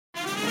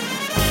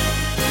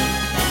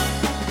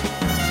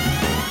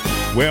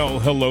Well,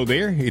 hello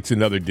there. It's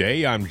another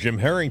day. I'm Jim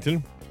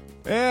Harrington.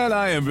 And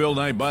I am Bill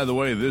Knight. By the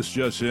way, this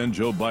just in,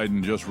 Joe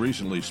Biden just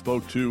recently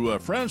spoke to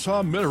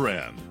Francois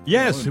Mitterrand.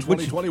 Yes. In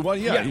 2021.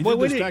 He did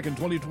this back in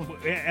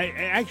 2020.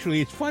 Actually,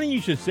 it's funny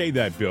you should say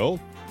that, Bill,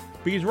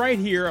 because right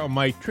here on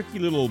my tricky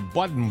little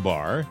button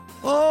bar.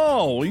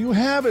 Oh, you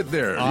have it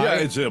there.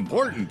 It's an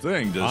important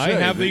thing to say. I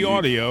have the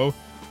audio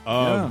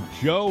of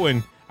Joe,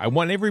 and I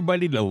want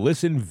everybody to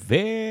listen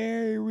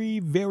very,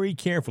 very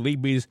carefully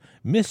because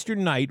Mr.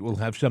 Knight will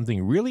have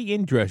something really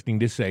interesting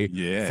to say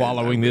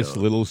following this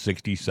little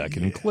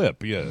 60-second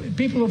clip. Yeah.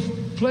 People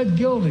have pled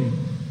guilty.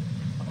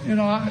 You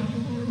know,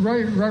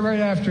 right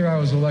after I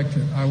was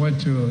elected, I went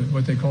to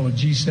what they call a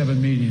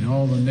G7 meeting,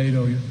 all the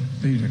NATO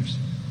leaders.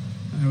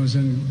 It was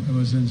in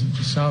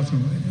the south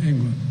of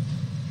England.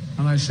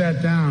 And I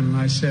sat down and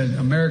I said,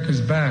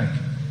 America's back.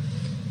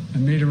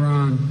 And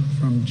Mitterrand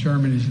from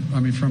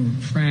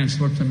France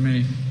looked at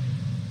me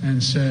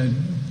and said,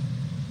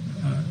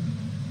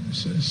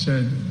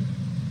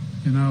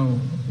 you know,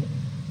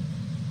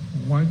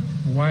 why,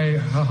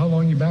 how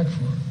long are you back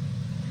for?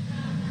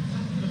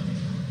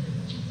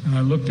 And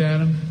I looked at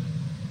him,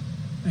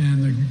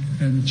 and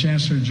the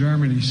Chancellor of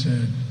Germany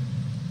said,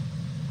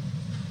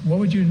 what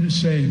would you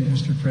say,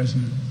 Mr.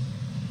 President,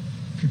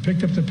 if you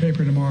picked up the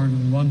paper tomorrow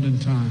in the London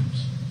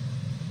Times,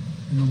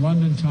 and the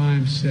London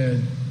Times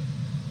said,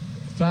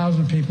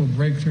 1,000 people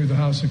break through the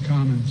House of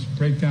Commons,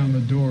 break down the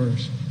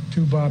doors,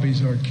 2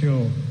 bobbies are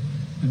killed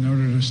in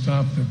order to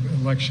stop the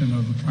election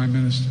of the Prime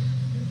Minister.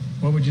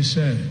 What would you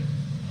say?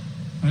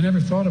 I never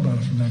thought about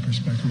it from that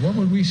perspective. What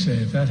would we say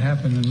if that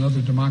happened in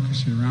another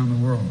democracy around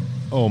the world?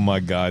 Oh, my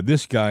God.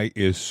 This guy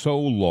is so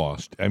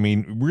lost. I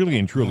mean, really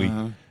and truly.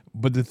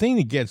 But the thing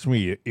that gets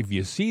me, if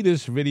you see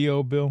this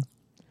video, Bill,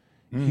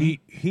 he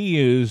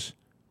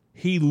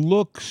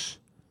looks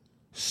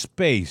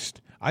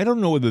spaced. I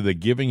don't know whether they're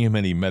giving him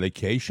any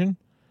medication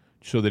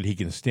so that he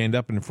can stand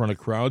up in front of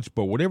crowds,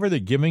 but whatever they're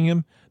giving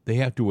him, they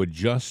have to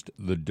adjust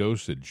the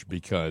dosage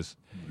because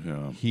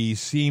he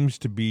seems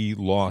to be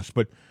lost.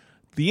 But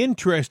the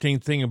interesting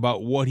thing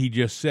about what he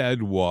just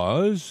said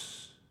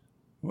was...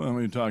 Well,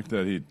 he talked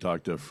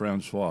to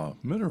Francois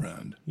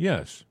Mitterrand.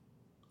 Yes.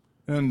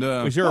 And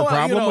is there a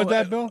problem with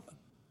that, Bill?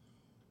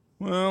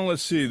 Well,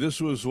 let's see. This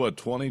was,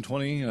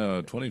 2020,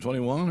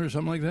 2021 or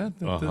something like that?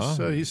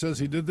 He says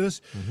he did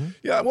this? Mm-hmm.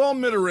 Yeah, well,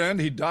 Mitterrand,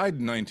 he died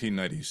in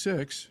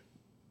 1996.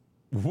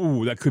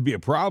 Ooh, that could be a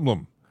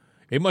problem.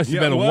 It must have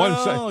been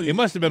it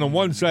must have been a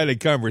one-sided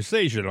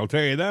conversation, I'll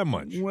tell you that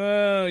much.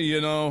 Well, you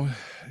know,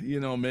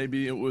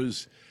 maybe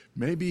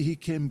he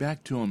came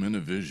back to him in a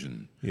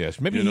vision.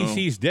 Yes, maybe he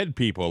sees dead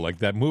people like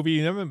that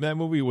movie. That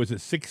movie, was it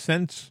Sixth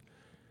Sense?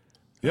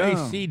 Yeah. I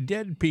see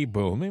dead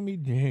people.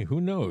 Maybe, who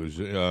knows?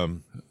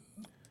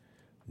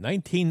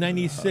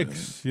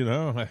 1996,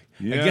 I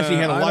guess he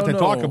had a lot to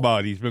talk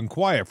about. He's been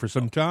quiet for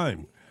some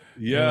time.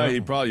 Yeah, he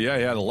probably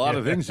had a lot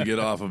of things to get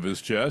off of his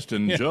chest.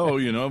 And Joe,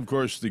 of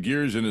course, the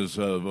gears in his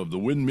of the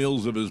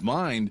windmills of his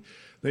mind,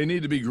 they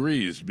need to be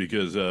greased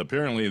because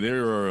apparently they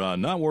are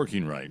not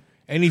working right.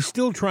 And he's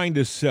still trying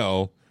to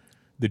sell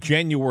the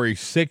January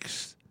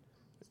 6th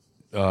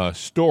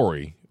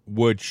story,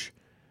 which,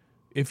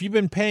 if you've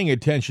been paying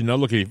attention, now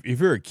look, if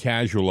you're a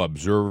casual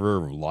observer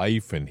of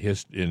life and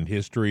in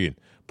history and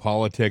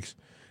politics,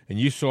 and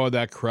you saw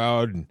that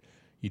crowd and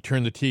you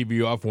turned the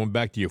TV off and went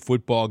back to your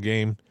football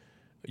game,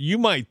 you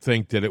might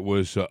think that it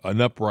was an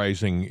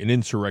uprising, an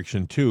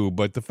insurrection too,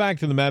 but the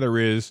fact of the matter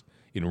is,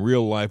 in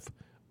real life,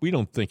 we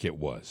don't think it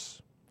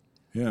was.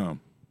 Yeah.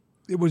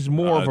 It was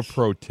more of a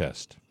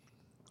protest.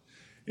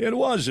 It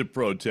was a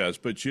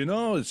protest, but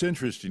it's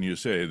interesting you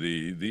say,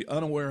 the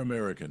unaware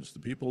Americans, the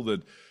people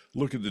that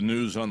look at the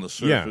news on the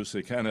surface,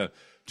 they kind of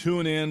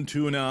tune in,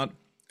 tune out.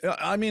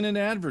 I mean, in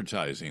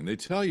advertising, they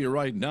tell you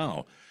right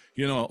now,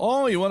 you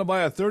want to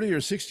buy a 30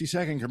 or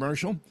 60-second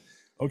commercial?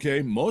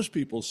 Okay, most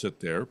people sit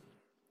there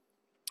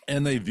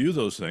and they view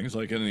those things,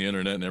 like in the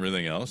internet and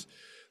everything else.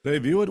 They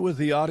view it with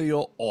the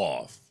audio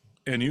off,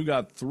 and you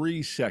got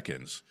 3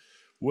 seconds,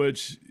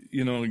 which,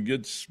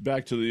 gets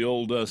back to the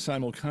old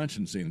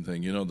simulconsciencing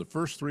thing. The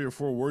first 3 or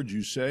 4 words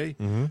you say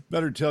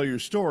better tell your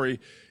story,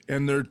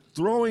 and they're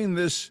throwing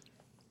this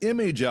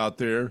image out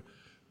there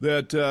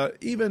that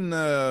even...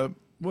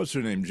 what's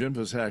her name? Jen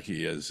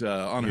Psaki is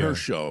on her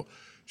show.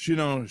 She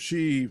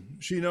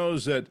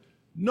knows that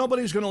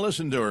nobody's going to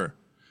listen to her.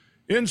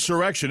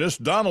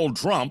 Insurrectionist Donald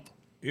Trump.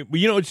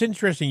 It's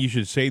interesting you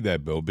should say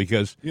that, Bill,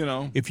 because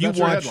if you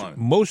watch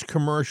most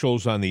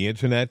commercials on the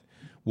internet,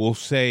 will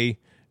say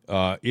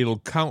it'll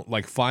count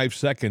like 5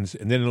 seconds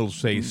and then it'll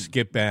say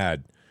skip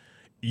ad.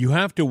 You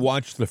have to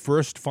watch the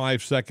first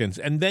 5 seconds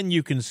and then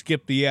you can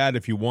skip the ad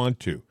if you want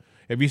to.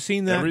 Have you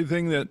seen that?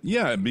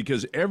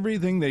 Because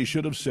everything they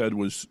should have said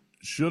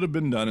should have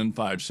been done in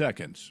 5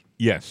 seconds.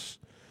 Yes.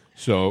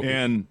 So,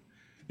 and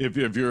if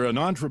you're an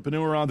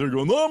entrepreneur out there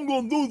going, I'm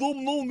going to do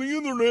something on the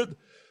internet,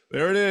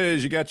 there it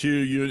is. You got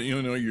your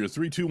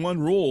 3-2-1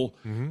 rule,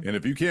 and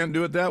if you can't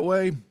do it that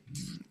way,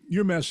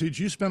 your message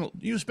you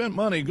spent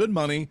money, good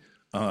money,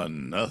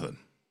 on nothing.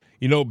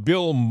 You know,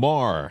 Bill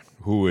Maher,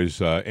 who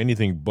is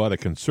anything but a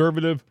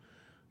conservative,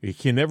 he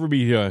can never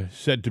be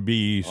said to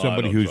be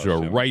somebody who's a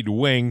right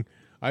wing.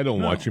 I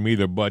don't watch him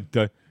either,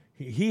 but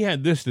he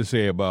had this to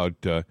say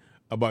about Joe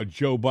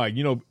Biden.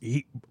 You know,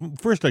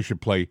 first I should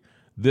play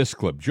this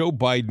clip. Joe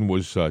Biden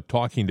was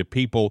talking to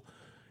people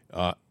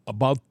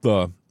about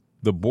the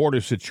border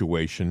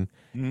situation,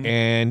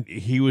 and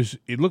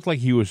it looked like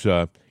he was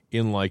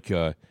in like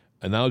an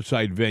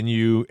outside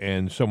venue,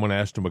 and someone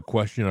asked him a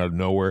question out of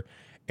nowhere,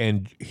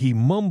 and he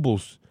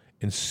mumbles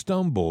and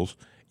stumbles.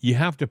 You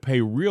have to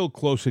pay real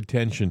close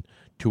attention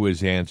to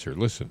his answer.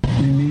 Listen.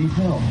 You need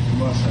help.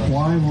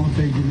 Why won't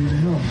they give you the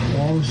help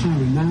all the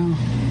time? And now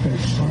they're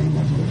starting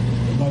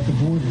about the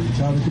border. It's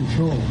out of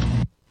control.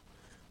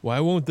 Why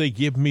won't they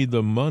give me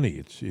the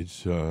money?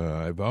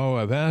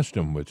 I've asked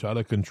them. It's out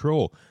of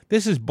control.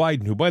 This is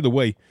Biden, who, by the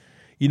way,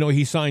 you know,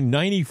 he signed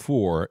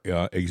 94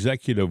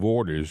 executive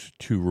orders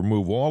to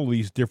remove all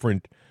these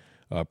different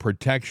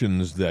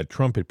protections that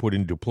Trump had put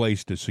into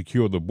place to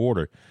secure the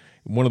border.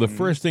 One of the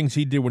first things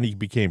he did when he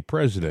became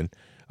president,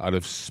 out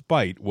of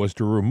spite, was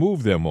to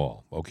remove them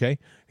all. Okay,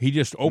 he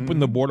just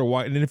opened the border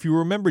wide. And if you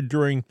remember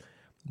during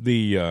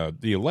the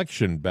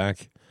election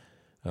back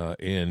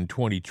in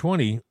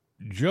 2020.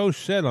 Joe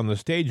said on the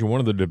stage in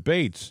one of the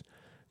debates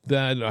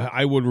that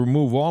I would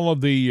remove all of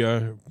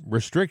the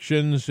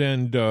restrictions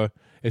and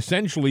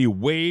essentially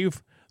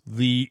waive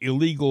the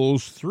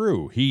illegals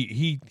through.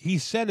 He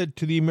said it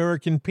to the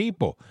American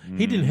people.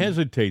 He didn't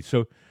hesitate.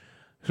 So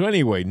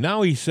anyway,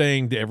 now he's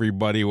saying to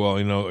everybody, well,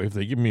 you know, if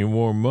they give me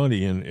more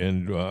money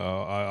and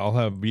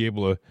I'll be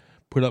able to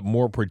put up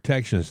more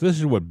protections. This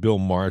is what Bill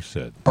Maher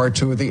said. Part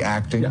two of the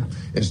acting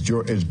is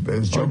Joe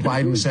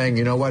Biden saying,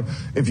 you know what,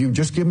 if you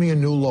just give me a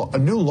new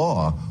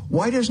law,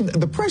 why doesn't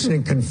the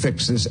president can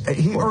fix this?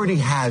 He already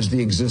has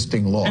the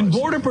existing laws. And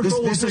Border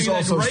Patrol this is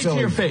also right silly.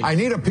 To your face. I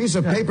need a piece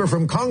of paper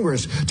from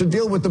Congress to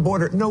deal with the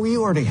border. No,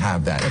 you already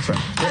have that. That's right.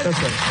 That's right.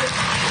 So he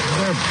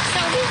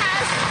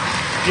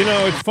has. You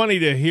know, it's funny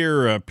to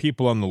hear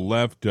people on the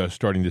left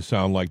starting to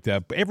sound like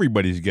that, but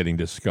everybody's getting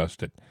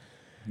disgusted.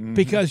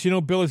 Because, you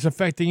know, Bill, it's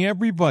affecting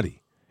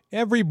everybody.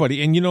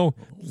 Everybody. And, you know,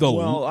 the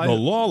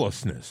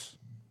lawlessness.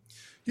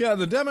 Yeah,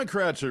 the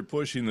Democrats are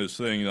pushing this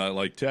thing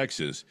like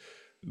Texas.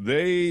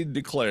 They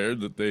declared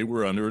that they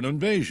were under an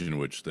invasion,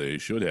 which they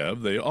should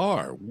have. They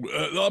are.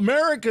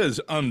 America's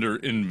under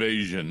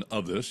invasion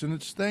of this, and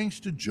it's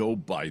thanks to Joe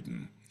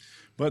Biden.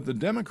 But the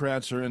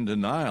Democrats are in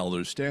denial.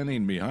 They're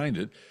standing behind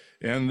it,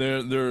 and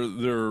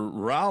they're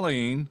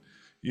rallying,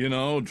 you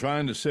know,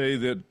 trying to say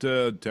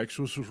that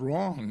Texas was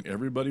wrong.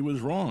 Everybody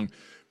was wrong.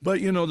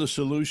 But, you know, the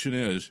solution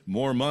is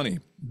more money,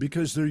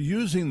 because they're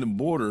using the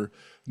border.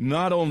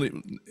 Not only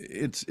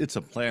it's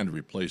a planned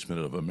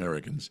replacement of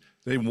Americans.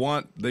 They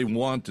want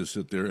to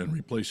sit there and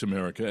replace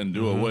America and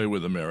do away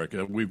with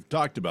America. We've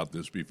talked about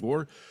this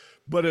before,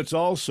 but it's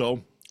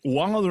also,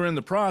 while they're in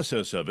the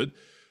process of it,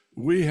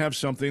 we have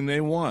something they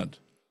want: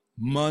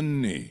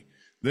 money.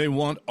 They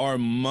want our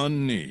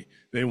money.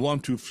 They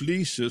want to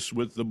fleece us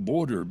with the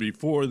border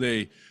before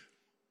they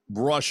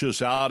brush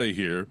us out of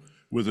here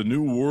with a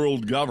new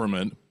world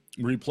government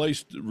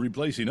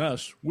replacing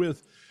us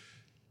with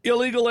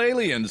illegal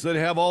aliens that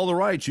have all the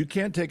rights. You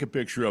can't take a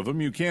picture of them.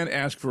 You can't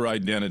ask for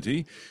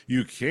identity.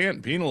 You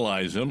can't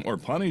penalize them or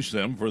punish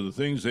them for the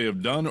things they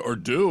have done or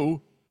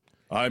do.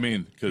 I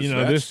mean, because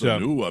that's the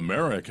new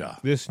America.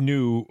 This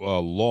new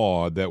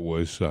law that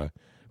was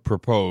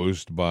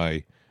proposed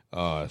by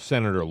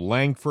Senator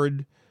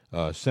Langford,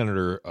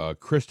 Senator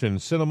Kristen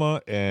Sinema,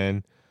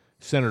 and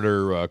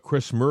Senator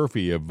Chris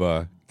Murphy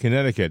of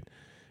Connecticut.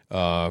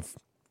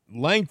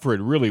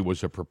 Langford really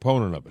was a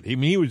proponent of it. I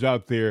mean, he was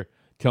out there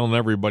telling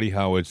everybody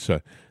how it's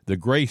the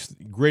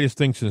greatest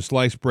thing since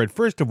sliced bread.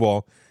 First of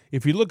all,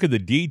 if you look at the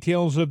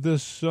details of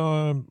this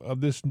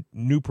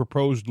new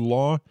proposed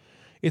law,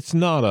 it's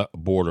not a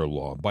border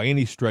law by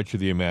any stretch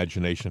of the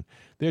imagination.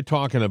 They're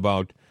talking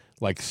about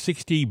like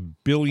 $60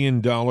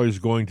 billion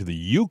going to the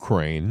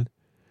Ukraine,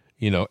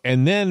 you know,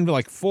 and then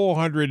like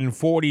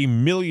 $440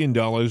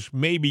 million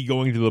maybe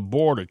going to the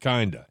border,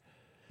 kind of.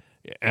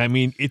 I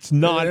mean, it's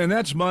not. And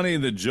that's money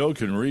that Joe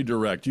can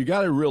redirect. You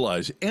got to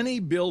realize any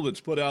bill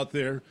that's put out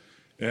there,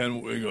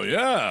 and we go,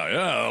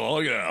 yeah,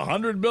 look at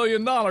 $100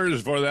 billion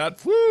for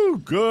that.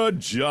 Whew, good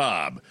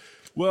job.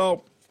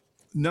 Well,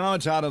 now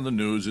it's out of the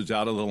news. It's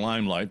out of the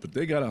limelight, but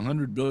they got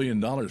 $100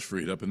 billion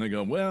freed up, and they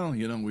go, well,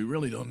 you know, we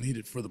really don't need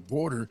it for the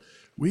border.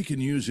 We can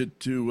use it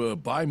to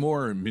buy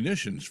more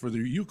munitions for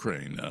the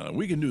Ukraine.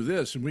 We can do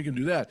this and we can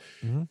do that.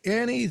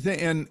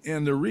 Anything.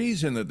 And the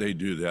reason that they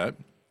do that,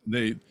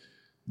 the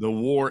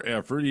war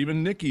effort,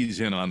 even Nikki's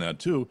in on that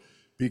too,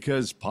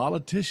 because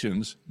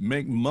politicians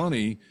make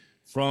money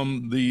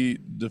from the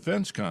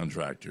defense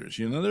contractors.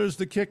 You know, there's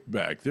the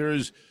kickback.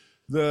 There's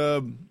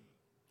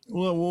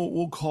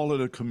we'll call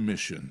it a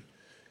commission.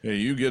 Hey,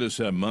 you get us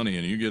that money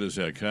and you get us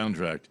that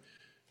contract,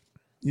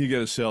 you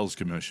get a sales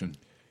commission.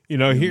 You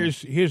know,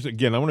 here's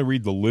again, I want to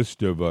read the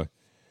list of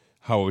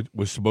how it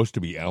was supposed to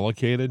be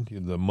allocated,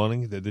 the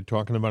money that they're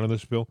talking about in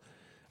this bill.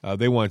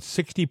 They want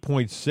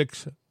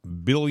 $60.6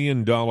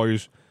 billion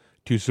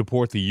to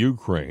support the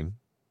Ukraine,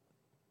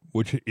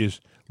 which is,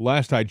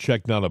 last I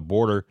checked, not a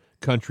border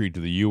country to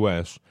the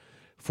U.S.,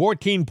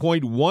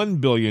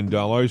 $14.1 billion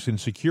in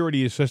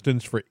security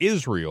assistance for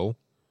Israel,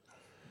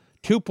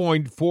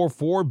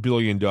 $2.44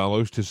 billion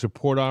to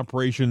support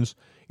operations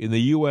in the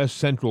U.S.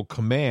 Central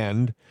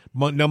Command.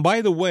 Now,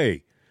 by the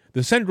way,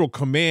 the Central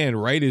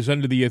Command, right, is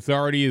under the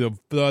authority of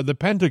the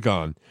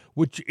Pentagon,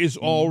 which is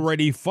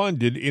already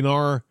funded in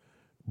our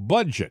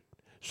budget.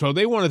 So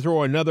they want to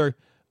throw another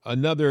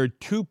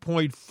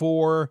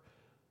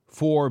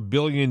 $2.44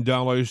 billion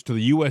to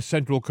the U.S.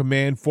 Central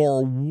Command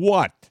for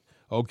what?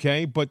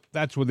 Okay, but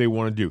that's what they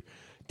want to do.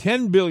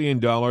 $10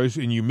 billion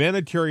in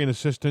humanitarian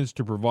assistance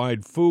to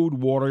provide food,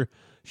 water,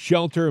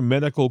 shelter,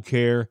 medical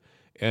care,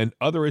 and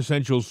other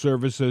essential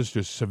services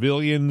to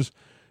civilians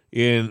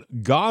in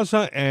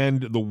Gaza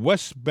and the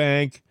West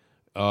Bank,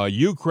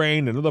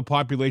 Ukraine, and other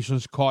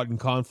populations caught in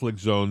conflict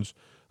zones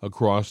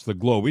across the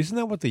globe. Isn't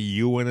that what the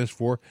UN is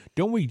for?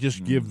 Don't we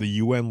just give the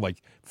UN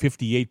like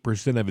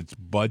 58% of its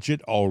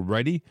budget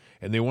already,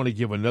 and they want to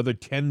give another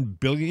 $10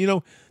 billion? You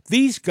know,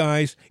 these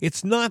guys,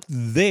 it's not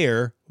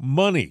their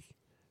money,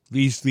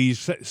 these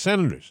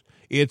senators.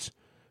 It's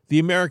the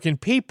American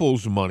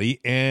people's money,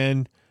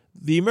 and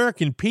the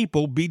American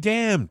people be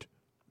damned.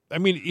 I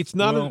mean, it's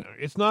not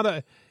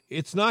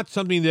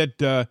something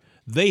that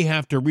they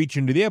have to reach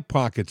into their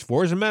pockets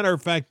for. As a matter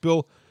of fact,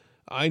 Bill,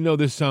 I know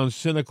this sounds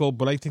cynical,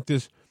 but I think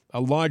a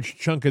large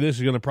chunk of this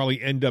is going to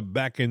probably end up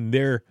back in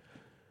their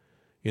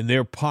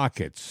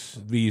pockets.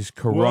 These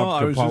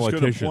corrupt politicians. I was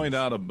just going to point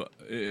out,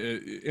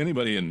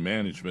 anybody in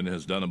management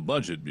has done a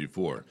budget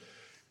before,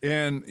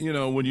 and you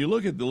know, when you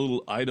look at the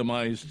little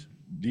itemized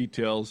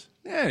details,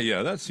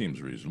 that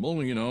seems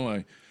reasonable. You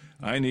know,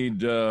 I need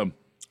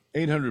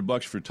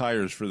 $800 for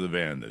tires for the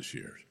van this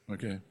year.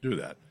 Okay, do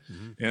that.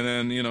 Mm-hmm. And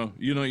then, you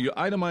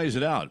itemize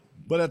it out.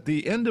 But at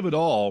the end of it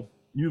all,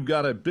 you've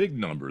got a big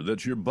number.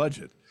 That's your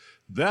budget.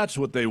 That's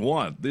what they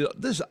want.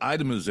 This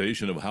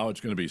itemization of how it's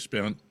going to be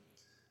spent,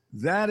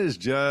 that is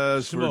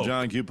just smoke. For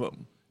John Cupo.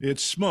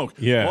 It's smoke.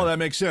 Yeah. Well, that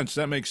makes sense.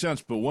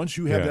 But once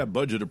you have that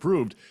budget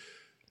approved,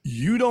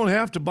 you don't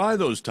have to buy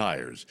those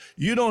tires.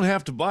 You don't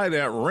have to buy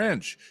that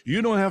wrench.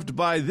 You don't have to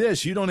buy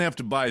this. You don't have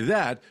to buy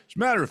that. As a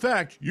matter of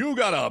fact, you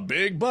got a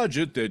big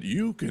budget that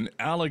you can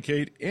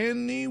allocate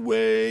any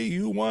way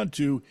you want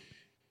to,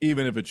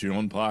 even if it's your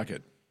own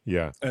pocket.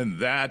 Yeah. And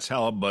that's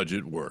how a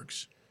budget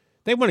works.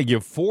 They want to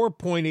give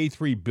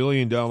 $4.83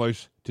 billion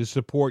to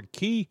support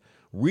key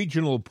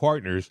regional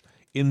partners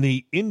in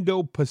the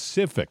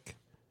Indo-Pacific.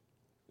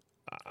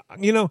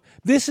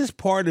 This is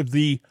part of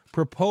the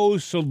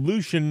proposed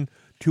solution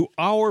to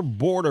our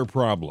border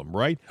problem,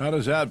 right? How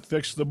does that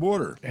fix the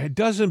border? It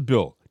doesn't,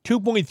 Bill.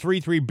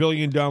 $2.33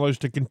 billion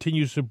to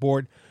continue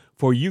support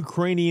for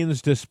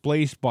Ukrainians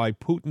displaced by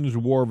Putin's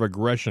war of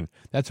aggression.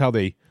 That's how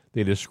they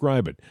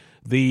describe it.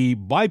 The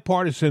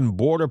bipartisan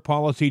border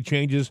policy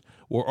changes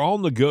were all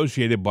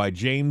negotiated by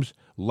James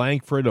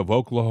Lankford of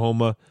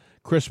Oklahoma,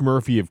 Chris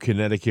Murphy of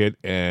Connecticut,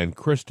 and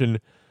Kirsten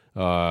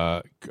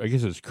Sinema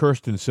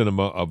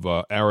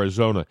of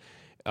Arizona.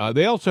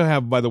 They also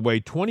have, by the way,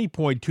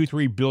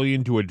 $20.23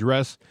 billion to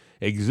address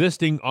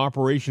existing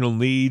operational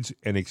needs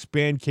and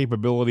expand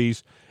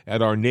capabilities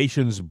at our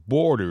nation's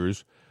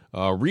borders.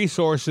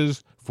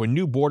 Resources for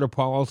new border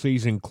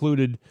policies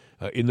included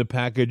in the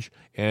package,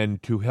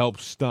 and to help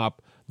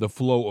stop the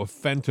flow of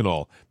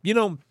fentanyl.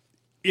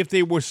 If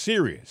they were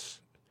serious,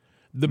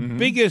 the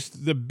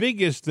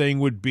biggest thing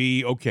would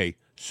be,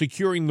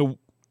 securing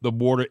the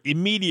border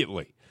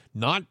immediately,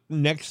 not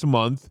next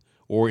month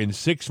or in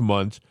 6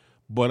 months.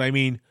 But,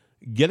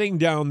 getting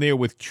down there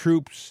with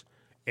troops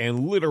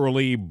and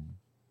literally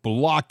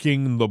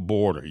blocking the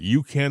border.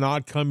 You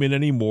cannot come in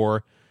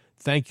anymore.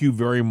 Thank you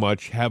very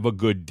much. Have a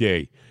good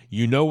day.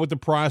 You know what the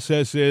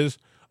process is.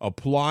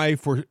 Apply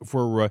for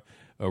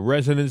a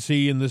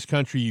residency in this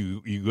country.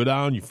 You go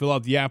down, you fill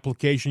out the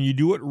application, you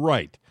do it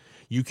right.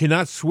 You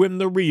cannot swim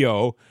the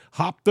Rio,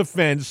 hop the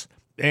fence,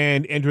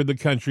 and enter the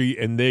country,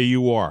 and there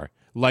you are,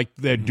 like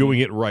they're doing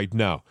it right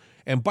now.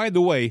 And by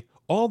the way,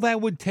 all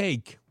that would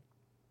take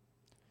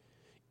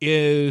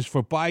is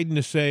for Biden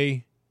to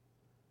say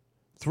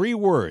 3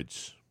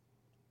 words: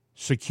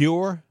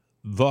 secure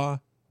the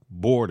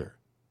border.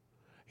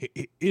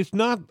 It's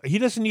not. He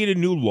doesn't need a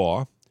new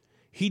law.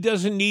 He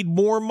doesn't need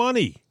more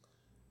money.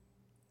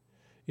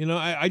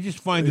 I just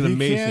find it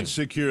amazing. He can't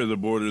secure the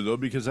border, though,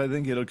 because I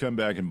think it'll come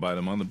back and bite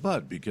him on the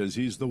butt, because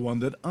he's the one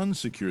that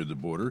unsecured the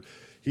border.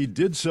 He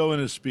did so in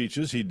his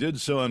speeches. He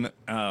did so in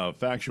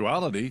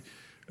factuality.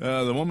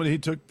 The moment he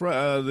took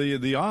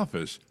the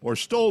office, or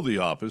stole the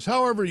office,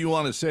 however you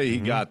want to say he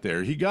got there,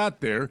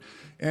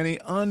 and he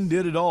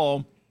undid it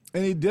all,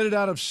 and he did it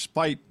out of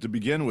spite to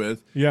begin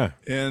with. Yeah.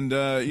 And,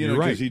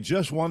 because he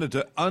just wanted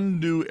to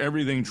undo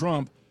everything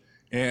Trump,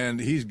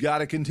 and he's got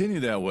to continue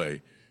that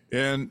way.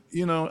 And,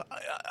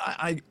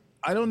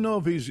 I don't know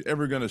if he's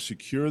ever going to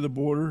secure the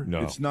border.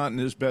 No. It's not in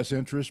his best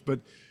interest, but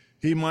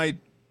he might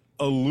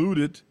elude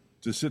it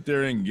to sit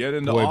there and get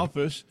into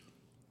office.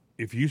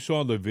 If you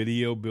saw the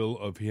video, Bill,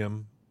 of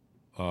him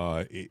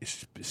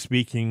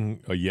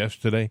speaking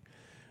yesterday,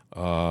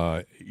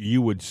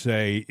 you would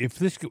say if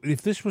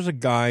this was a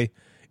guy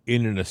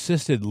in an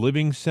assisted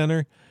living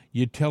center,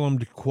 you'd tell him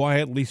to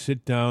quietly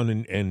sit down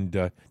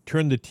and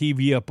turn the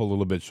TV up a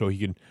little bit so he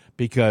can,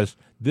 because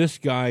this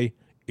guy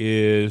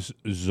is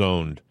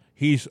zoned.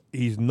 He's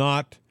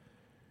not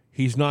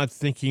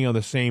thinking on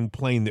the same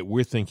plane that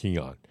we're thinking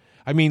on.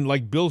 I mean,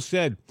 like Bill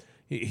said,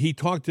 he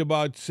talked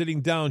about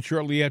sitting down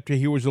shortly after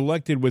he was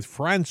elected with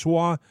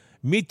Francois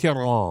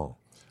Mitterrand.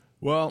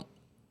 Well,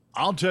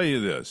 I'll tell you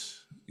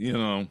this,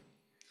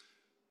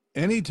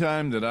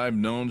 anytime that I've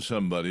known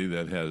somebody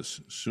that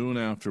has soon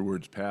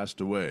afterwards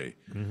passed away,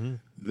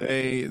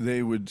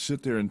 they would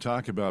sit there and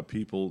talk about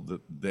people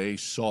that they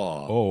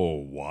saw. Oh,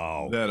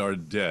 wow. That are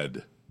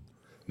dead.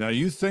 Now,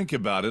 you think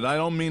about it. I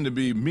don't mean to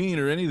be mean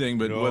or anything,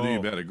 but No. whether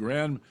you've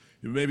had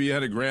maybe you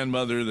had a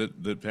grandmother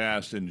that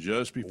passed, and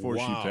just before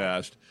she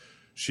passed,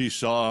 she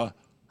saw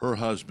her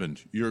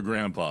husband, your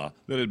grandpa,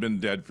 that had been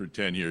dead for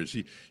 10 years.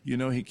 He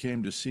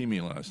came to see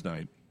me last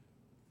night.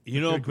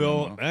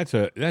 Bill, that's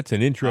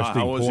an interesting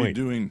how was point. he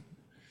doing?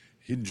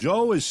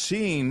 Joe is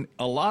seeing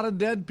a lot of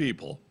dead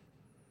people.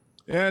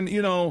 And, he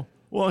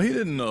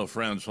didn't know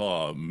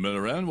Francois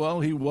Mitterrand.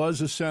 Well, he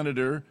was a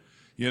senator.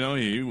 He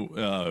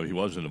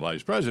wasn't a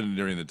vice president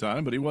during the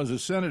time, but he was a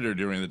senator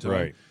during the time.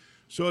 Right.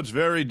 So it's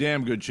very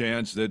damn good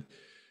chance that,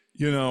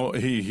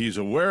 he's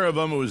aware of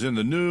him. It was in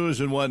the news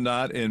and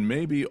whatnot. And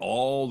maybe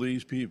all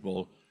these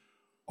people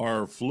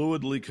are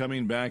fluidly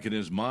coming back in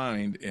his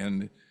mind.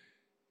 And,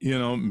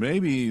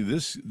 maybe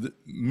this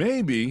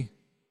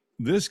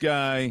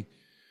guy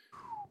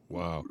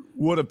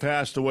would have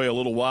passed away a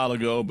little while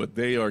ago, but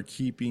they are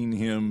keeping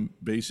him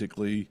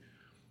basically.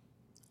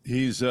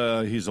 He's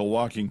a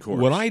walking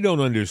corpse. What I don't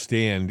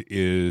understand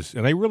is,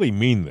 and I really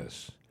mean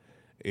this,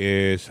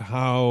 is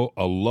how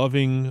a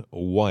loving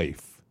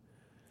wife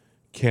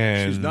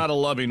can. She's not a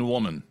loving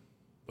woman.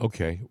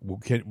 Okay,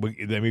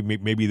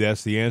 maybe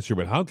that's the answer.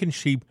 But how can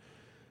she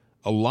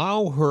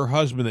allow her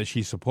husband that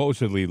she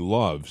supposedly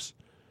loves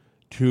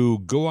to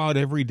go out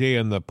every day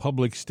on the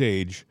public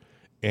stage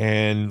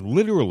and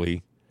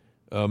literally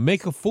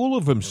make a fool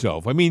of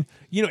himself? I mean,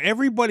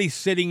 everybody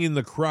sitting in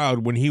the crowd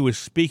when he was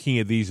speaking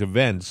at these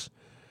events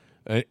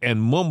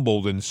and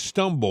mumbled and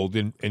stumbled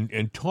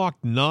and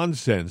talked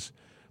nonsense.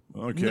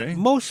 Okay.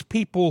 Most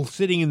people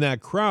sitting in that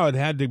crowd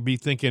had to be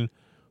thinking,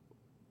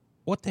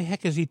 what the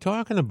heck is he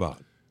talking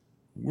about?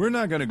 We're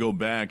not going to go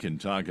back and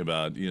talk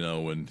about,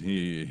 when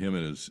him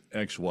and his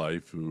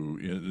ex-wife,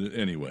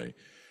 anyway.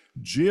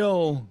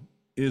 Jill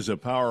is a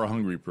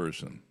power-hungry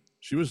person.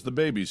 She was the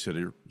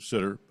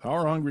babysitter,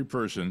 power-hungry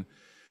person.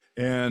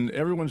 And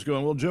everyone's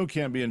going, well, Joe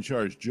can't be in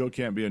charge. Joe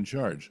can't be in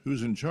charge.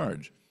 Who's in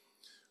charge?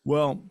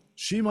 Well,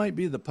 she might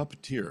be the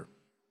puppeteer,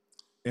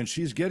 and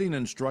she's getting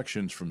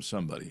instructions from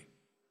somebody.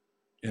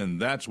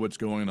 And that's what's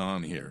going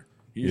on here.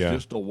 He's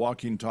just a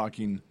walking,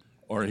 talking,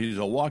 or he's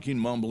a walking,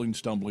 mumbling,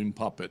 stumbling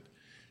puppet.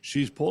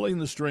 She's pulling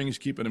the strings,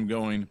 keeping him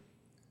going.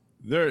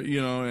 They're,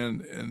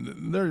 and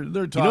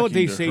they're talking. You know what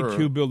they to say her.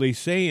 too, Bill? They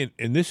say,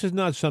 and this is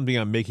not something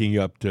I'm making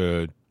up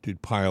to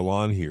pile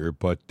on here,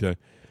 but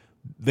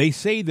they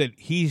say that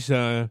he's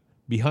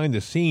behind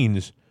the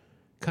scenes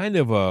kind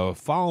of a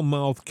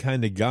foul-mouthed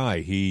kind of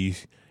guy.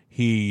 He's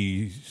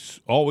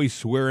always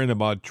swearing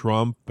about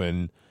Trump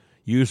and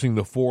using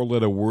the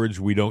four-letter words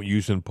we don't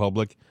use in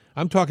public.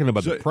 I'm talking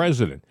about the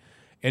president.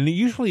 And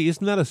usually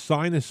isn't that a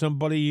sign of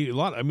somebody, a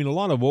lot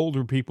of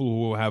older people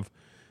who have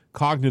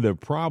cognitive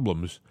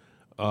problems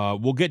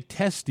will get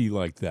testy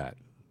like that.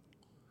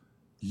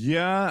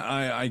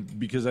 Yeah,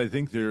 because I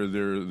think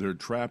they're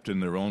trapped in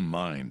their own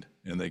mind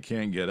and they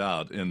can't get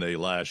out and they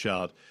lash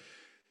out.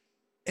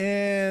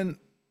 And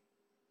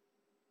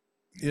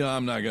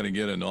I'm not going to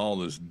get into all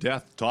this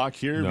death talk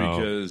here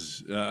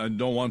because I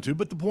don't want to.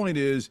 But the point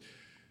is,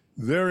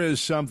 there is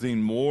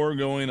something more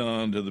going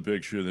on to the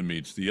picture than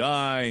meets the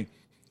eye.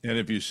 And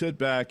if you sit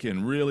back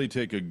and really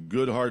take a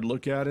good hard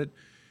look at it,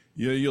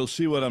 you'll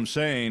see what I'm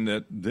saying,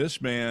 that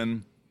this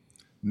man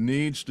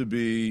needs to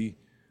be,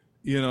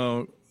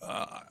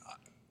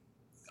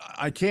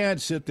 I can't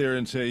sit there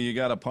and say you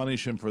got to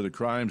punish him for the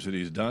crimes that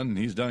he's done.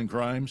 He's done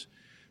crimes,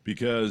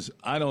 because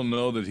I don't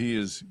know that he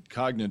is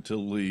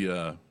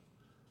cognitively,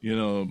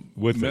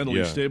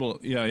 mentally stable.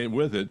 Yeah,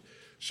 with it.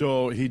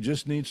 So he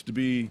just needs to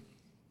be.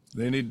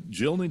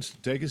 Jill needs to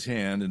take his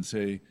hand and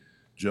say,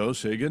 Joe,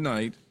 say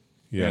goodnight,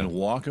 and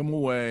walk him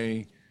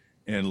away,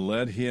 and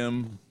let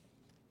him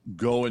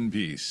go in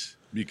peace.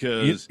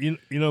 Because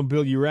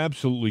Bill, you're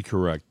absolutely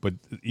correct. But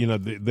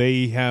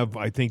they have,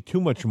 I think,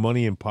 too much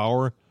money and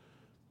power.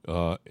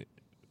 They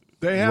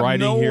have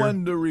no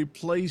one to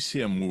replace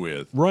him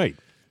with. Right.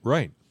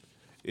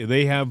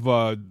 They have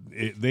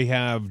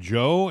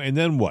Joe, and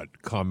then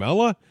what?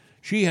 Carmela?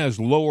 She has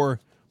lower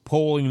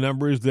polling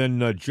numbers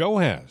than Joe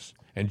has,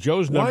 and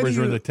Joe's numbers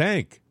are in the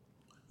tank.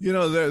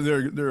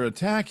 They're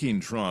attacking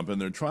Trump, and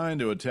they're trying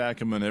to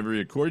attack him on every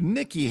accord.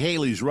 Nikki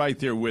Haley's right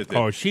there with it.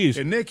 Oh, she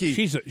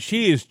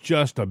is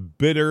just a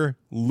bitter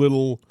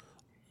little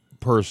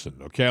person.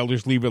 Okay, I'll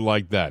just leave it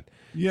like that.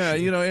 Yeah,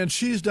 and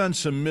she's done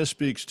some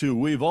misspeaks too.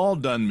 We've all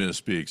done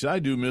misspeaks. I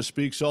do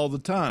misspeaks all the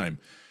time.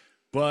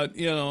 But,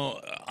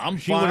 I'm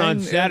She fine. went on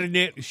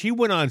Saturday. She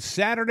went on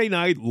Saturday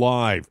Night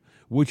Live,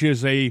 which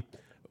is a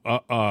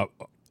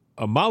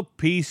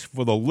mouthpiece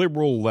for the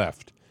liberal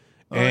left,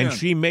 and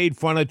she made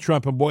fun of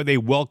Trump. And boy, they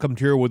welcomed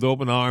her with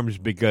open arms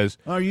because.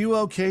 Are you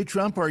okay,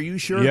 Trump? Are you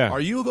sure? Yeah.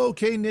 Are you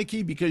okay,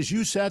 Nikki? Because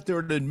you sat there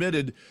and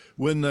admitted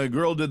when the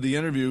girl did the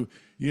interview,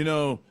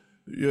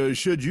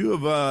 should you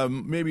have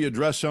maybe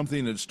addressed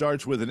something that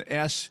starts with an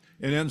S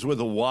and ends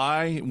with a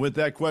Y with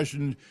that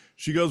question?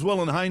 She goes,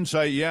 well, in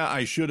hindsight, yeah,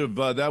 I should have.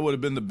 That would have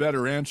been the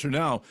better answer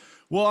now.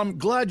 Well, I'm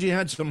glad you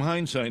had some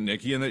hindsight,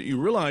 Nikki, and that you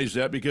realized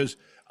that, because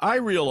I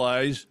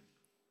realize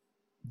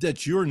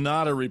that you're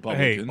not a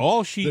Republican,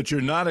 that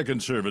you're not a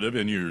conservative,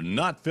 and you're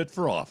not fit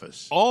for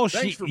office. All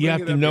you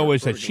have to know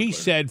is that she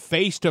said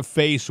face to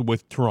face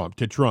with Trump,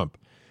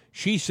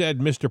 she said,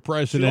 Mr.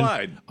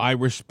 President, I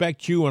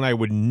respect you and I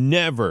would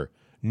never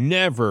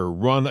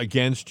run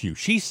against you.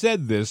 She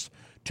said this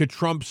to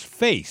Trump's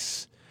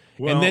face.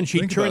 Well, and then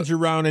she turns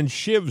around and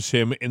shivs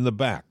him in the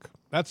back.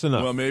 That's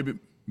enough. Well,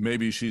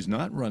 maybe she's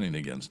not running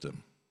against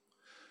him.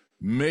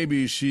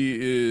 Maybe she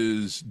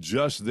is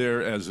just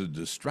there as a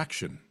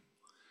distraction,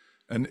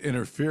 an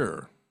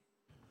interferer.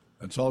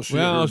 That's all she.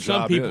 Well,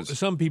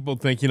 some people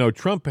think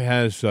Trump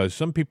has.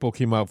 Some people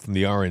came out from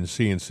the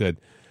RNC and said,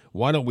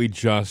 "Why don't we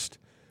just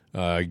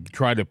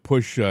try to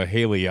push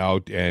Haley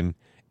out and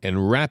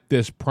wrap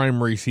this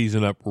primary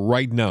season up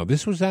right now?"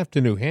 This was after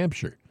New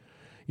Hampshire.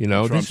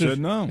 Trump said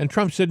no. And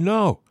Trump said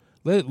no.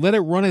 Let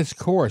it run its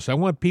course. I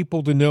want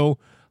people to know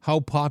how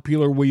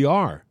popular we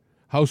are,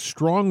 how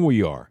strong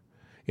we are.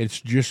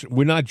 It's just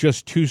we're not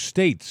just two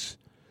states.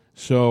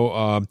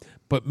 So,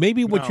 but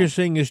maybe what you're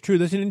saying is true.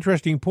 That's an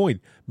interesting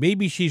point.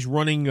 Maybe she's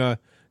running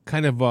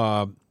kind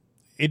of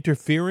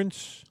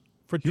interference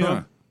for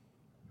Trump.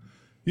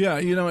 Yeah,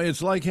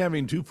 it's like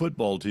having two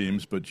football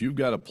teams, but you've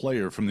got a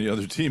player from the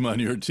other team on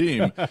your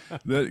team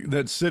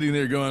that's sitting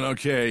there going,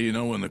 okay,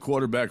 when the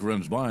quarterback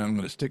runs by, I'm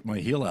going to stick my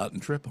heel out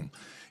and trip him,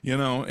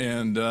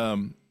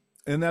 and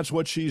that's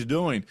what she's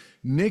doing.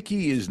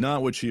 Nikki is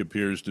not what she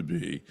appears to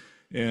be,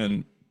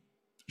 and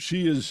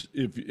she is.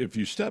 If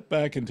you step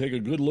back and take a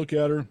good look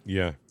at her,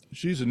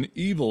 she's an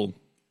evil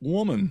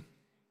woman,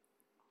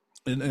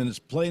 and it's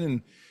plain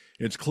and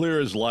it's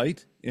clear as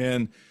light.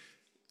 And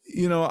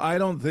I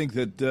don't think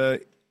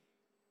that.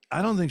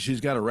 I don't think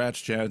she's got a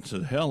rat's chance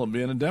in hell of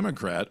being a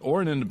Democrat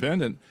or an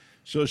independent.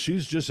 So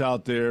she's just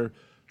out there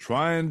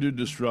trying to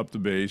disrupt the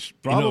base,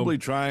 probably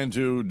trying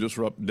to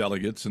disrupt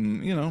delegates,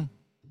 and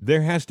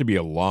there has to be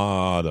a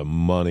lot of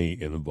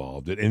money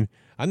involved. And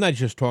I'm not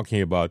just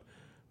talking about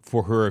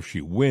for her if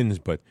she wins,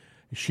 but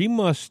she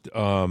must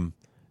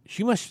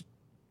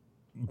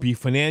be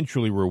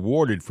financially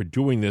rewarded for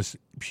doing this.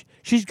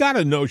 She's got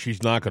to know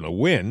she's not going to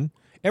win.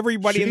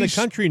 Everybody in the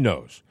country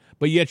knows,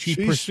 but yet she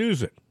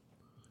pursues it.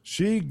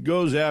 She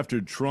goes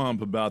after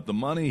Trump about the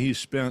money he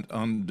spent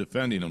on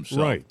defending himself.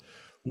 Right.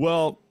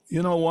 Well,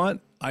 you know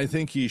what? I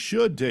think he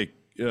should take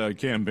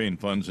campaign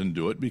funds and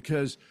do it,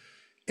 because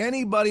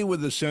anybody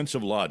with a sense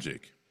of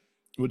logic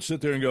would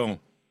sit there and go,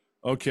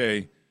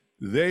 okay,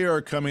 they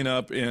are coming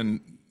up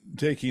and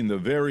taking the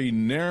very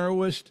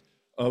narrowest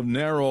of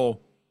narrow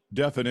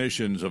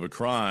definitions of a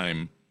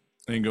crime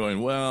and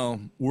going, well,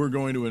 we're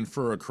going to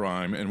infer a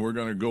crime and we're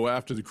going to go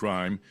after the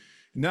crime.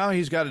 Now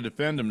he's got to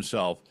defend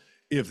himself.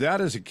 If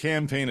that is a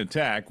campaign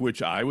attack,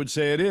 which I would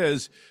say it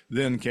is,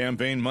 then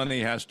campaign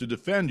money has to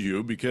defend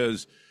you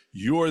because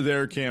you're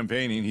there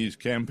campaigning. He's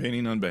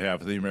campaigning on behalf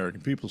of the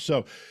American people.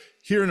 So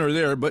here nor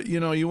there, but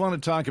you want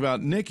to talk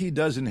about Nikki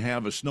doesn't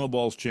have a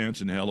snowball's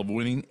chance in hell of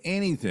winning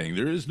anything.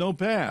 There is no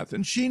path,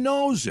 and she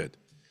knows it.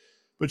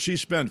 But she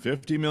spent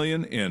 $50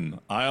 million in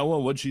Iowa.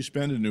 What'd she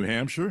spend in New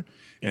Hampshire?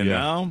 And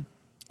now,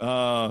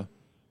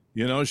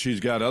 she's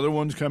got other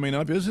ones coming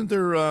up. Isn't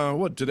there,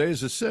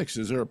 today's the 6th.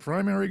 Is there a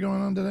primary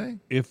going on today?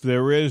 If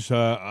there is,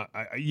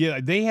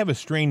 they have a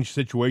strange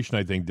situation,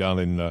 I think, down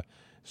in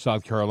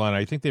South Carolina.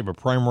 I think they have a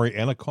primary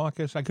and a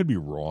caucus. I could be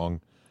wrong.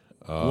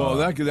 Well,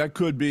 that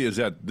could be. Is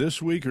that this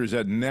week or is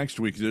that next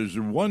week? There's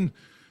one,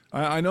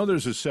 I know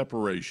there's a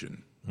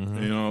separation.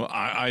 Mm-hmm.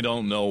 I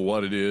don't know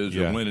what it is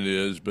or when it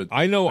is, but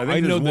I know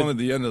there's one at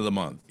the end of the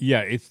month.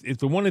 Yeah, it's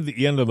the one at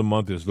the end of the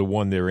month is the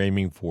one they're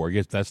aiming for. I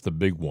guess that's the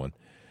big one.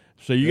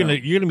 So you're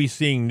gonna be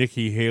seeing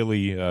Nikki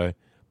Haley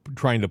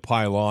trying to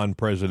pile on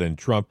President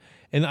Trump.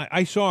 And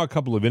I saw a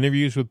couple of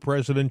interviews with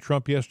President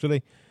Trump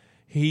yesterday.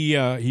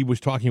 He was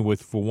talking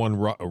with, for one,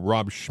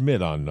 Rob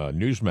Schmidt on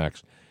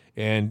Newsmax,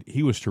 and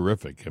he was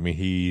terrific. I mean,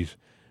 he's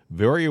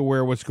very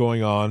aware of what's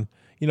going on.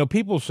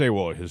 People say,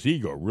 well, his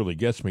ego really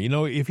gets me.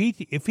 If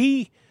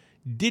he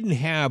didn't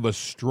have a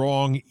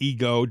strong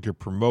ego to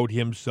promote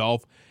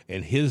himself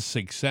and his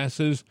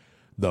successes,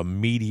 the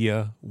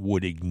media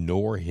would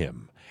ignore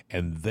him.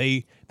 And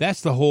that's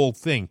the whole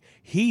thing.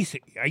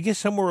 I guess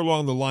somewhere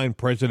along the line,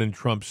 President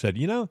Trump said,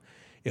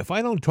 if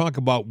I don't talk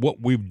about what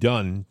we've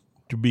done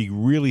to be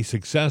really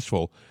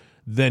successful,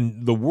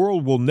 then the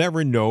world will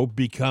never know,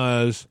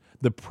 because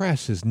the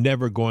press is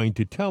never going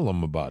to tell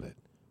them about it.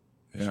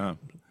 Yeah.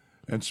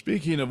 And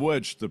speaking of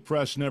which, the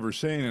press never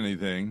saying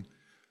anything.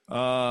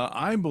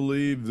 I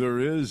believe there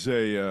is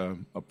a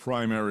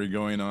primary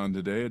going on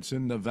today. It's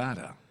in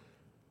Nevada.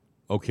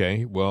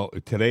 Okay, well,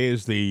 today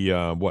is the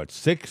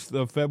 6th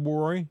of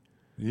February.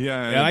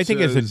 Yeah, and I think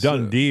it's a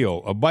done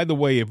deal. By the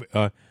way,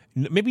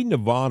 maybe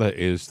Nevada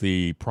is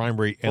the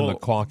primary and the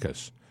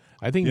caucus.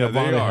 I think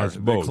Nevada has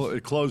both.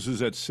 It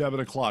closes at 7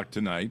 o'clock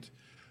tonight,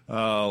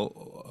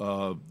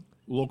 local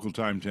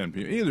time 10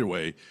 p.m. Either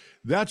way,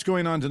 that's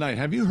going on tonight.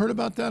 Have you heard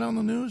about that on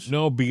the news?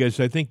 No, because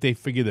I think they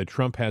figure that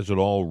Trump has it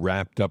all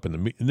wrapped up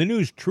in the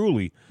news.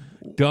 Truly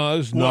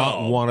does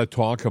not want to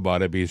talk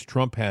about it because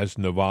Trump has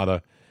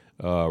Nevada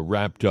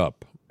wrapped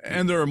up.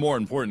 And there are more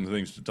important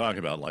things to talk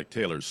about, like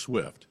Taylor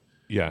Swift.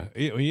 Yeah.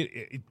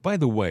 By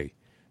the way,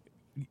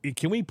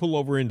 can we pull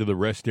over into the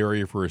rest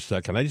area for a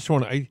second? I just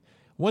want to.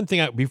 One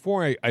thing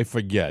before I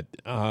forget.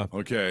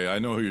 Okay, I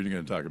know who you're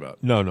going to talk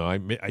about. No,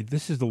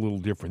 this is a little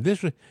different.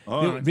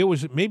 There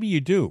was maybe you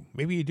do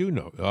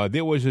know.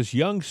 There was this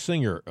young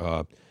singer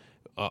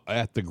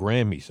at the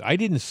Grammys. I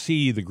didn't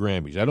see the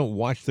Grammys. I don't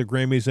watch the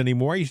Grammys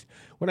anymore.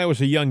 When I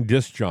was a young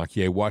disc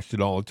jockey, I watched it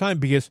all the time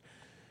because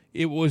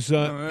it was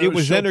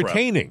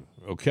entertaining.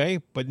 Okay,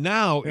 but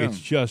now it's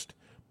just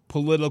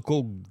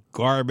political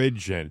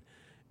garbage and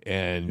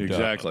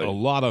exactly. A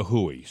lot of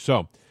hooey.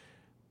 So.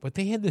 But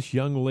they had this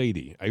young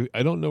lady.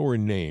 I don't know her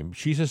name.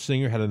 She's a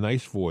singer, had a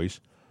nice voice.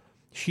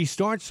 She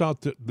starts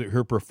out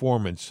her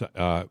performance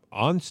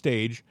on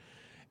stage,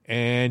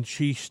 and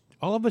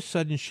all of a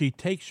sudden she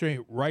takes her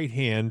right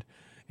hand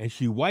and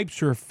she wipes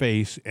her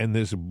face, and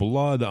there's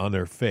blood on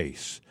her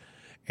face.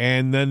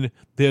 And then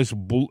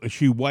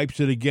she wipes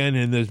it again,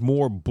 and there's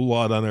more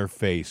blood on her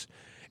face.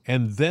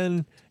 And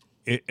then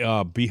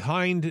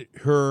behind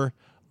her,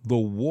 the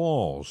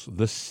walls,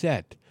 the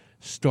set,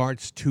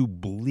 starts to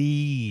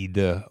bleed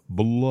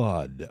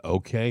blood,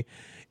 okay?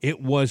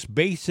 It was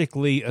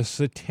basically a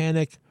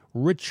satanic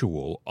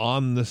ritual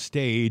on the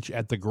stage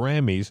at the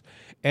Grammys,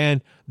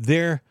 and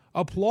they're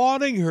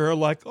applauding her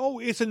like, oh,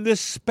 isn't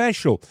this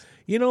special?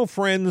 You know,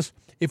 friends,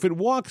 if it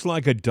walks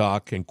like a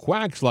duck and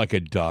quacks like a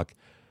duck,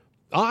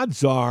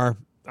 odds are,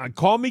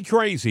 call me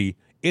crazy,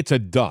 it's a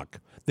duck.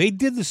 They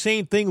did the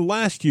same thing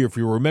last year, if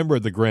you remember,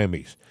 at the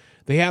Grammys.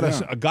 They had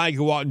a guy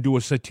go out and do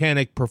a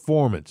satanic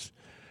performance.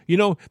 You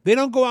know, they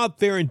don't go out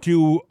there and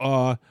do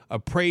a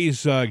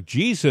praise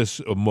Jesus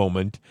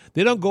moment.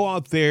 They don't go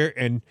out there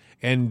and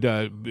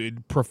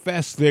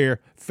profess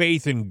their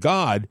faith in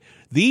God.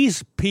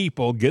 These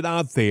people get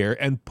out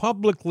there and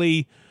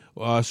publicly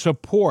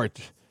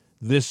support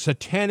this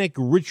satanic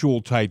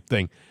ritual type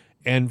thing.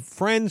 And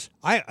friends,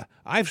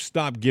 I've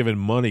stopped giving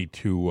money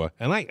to,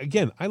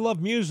 I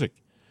love music.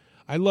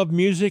 I love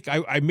music.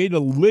 I made a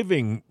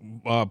living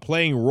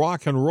playing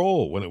rock and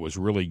roll when it was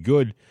really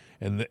good.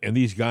 And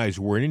these guys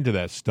weren't into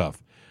that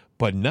stuff,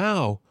 but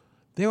now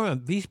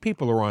these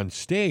people are on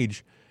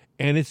stage,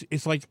 and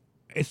it's like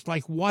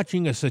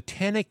watching a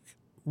satanic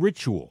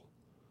ritual.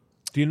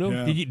 Do you know?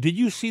 Yeah. Did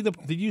you see the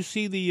video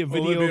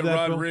of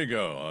that?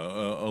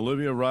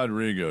 Olivia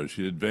Rodrigo.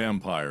 She did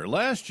Vampire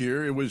last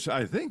year. It was,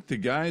 I think, the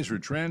guys were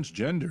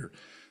transgender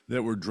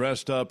that were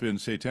dressed up in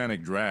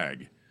satanic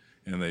drag,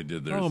 and they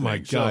did their thing. Oh my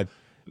God!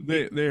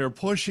 So they are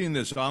pushing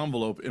this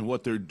envelope, and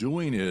what they're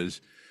doing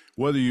is.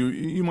 Whether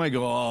you might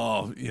go,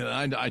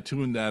 I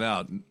tuned that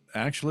out.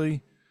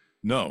 Actually,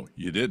 no,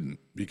 you didn't,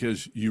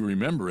 because you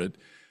remember it.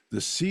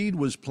 The seed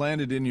was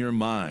planted in your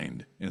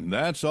mind, and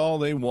that's all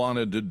they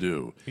wanted to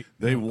do.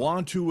 They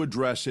want to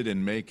address it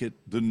and make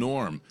it the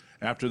norm.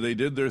 After they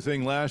did their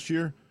thing last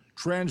year,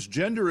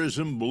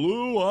 transgenderism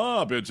blew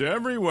up. It's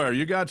everywhere.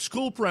 You got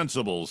school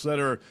principals that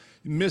are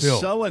Miss Bill,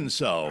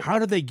 so-and-so. How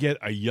do they get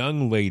a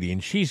young lady,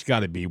 and she's got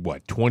to be,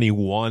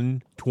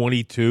 21,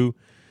 22?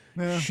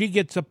 Yeah. She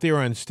gets up there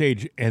on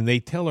stage, and they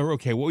tell her,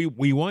 okay, what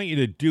we want you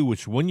to do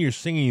is when you're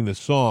singing the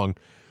song,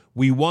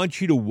 we want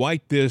you to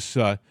wipe this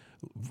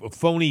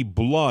phony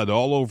blood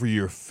all over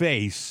your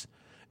face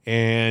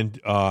and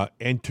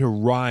to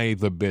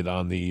writhe a bit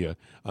on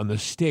the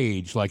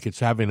stage like it's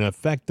having an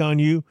effect on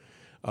you.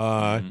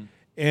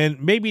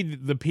 And maybe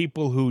the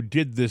people who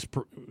did this,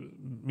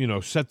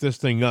 set this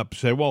thing up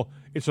said, well,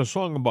 it's a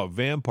song about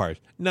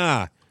vampires.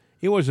 Nah,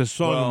 it was a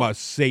song about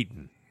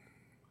Satan.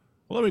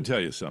 Well, let me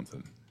tell you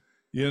something.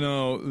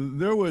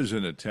 There was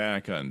an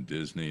attack on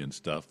Disney and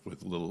stuff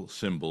with little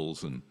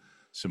symbols and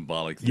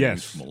symbolic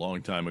things from a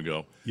long time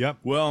ago. Yep.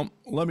 Well,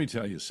 let me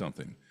tell you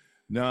something.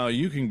 Now,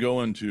 you can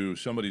go into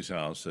somebody's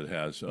house that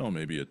has,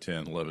 maybe a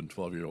 10, 11,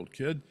 12-year-old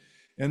kid,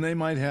 and they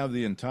might have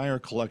the entire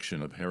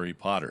collection of Harry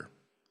Potter.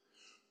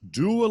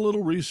 Do a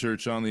little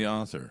research on the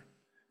author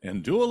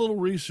and do a little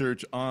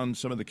research on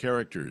some of the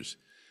characters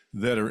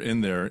that are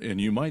in there, and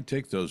you might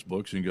take those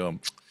books and go,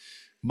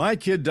 my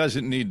kid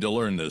doesn't need to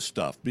learn this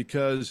stuff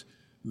because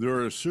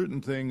there are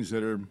certain things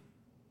that are,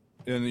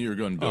 and you're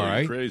going to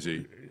be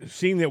crazy.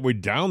 Seeing that we're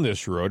down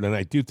this road, and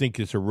I do think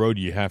it's a road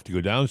you have to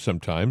go down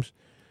sometimes,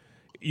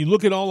 you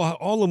look at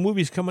all the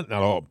movies coming,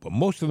 not all, but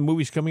most of the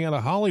movies coming out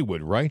of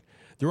Hollywood, right?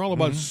 They're all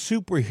about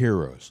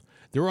superheroes.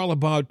 They're all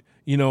about,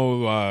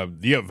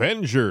 the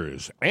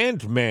Avengers,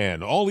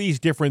 Ant-Man, all these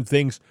different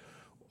things.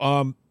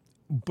 But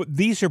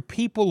these are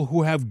people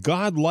who have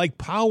godlike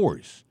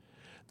powers.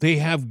 They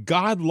have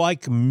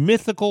godlike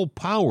mythical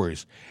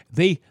powers.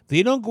 They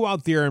don't go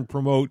out there and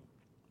promote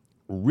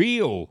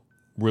real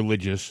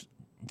religious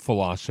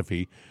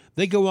philosophy.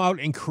 They go out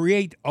and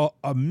create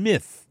a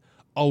myth,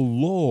 a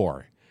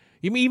lore.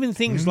 Even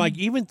things like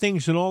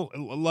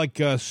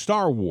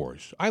Star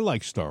Wars. I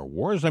like Star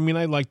Wars. I mean,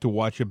 I like to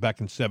watch it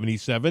back in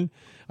 '77.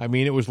 I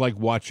mean, it was like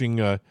watching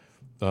a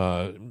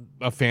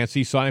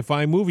fancy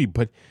sci-fi movie.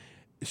 But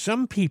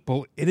some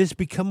people, it has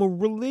become a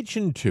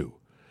religion to.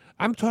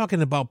 I'm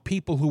talking about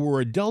people who are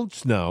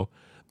adults now.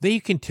 They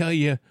can tell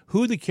you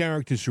who the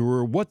characters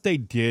were, what they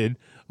did,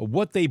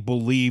 what they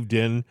believed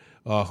in,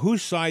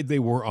 whose side they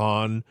were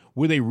on,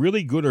 were they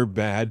really good or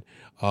bad.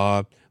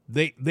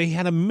 They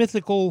had a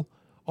mythical,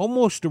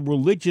 almost a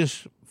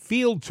religious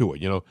feel to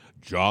it.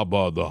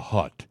 Jabba the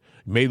Hutt.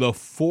 May the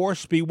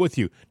Force be with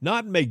you.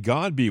 Not may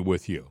God be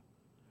with you.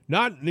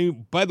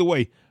 By the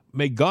way,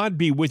 may God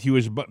be with you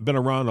has been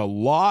around a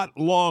lot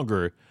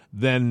longer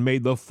than may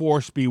the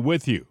Force be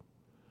with you.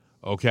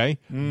 Okay?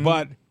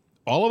 But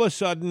all of a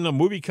sudden, a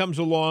movie comes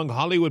along,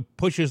 Hollywood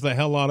pushes the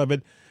hell out of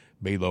it.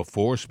 May the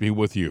Force be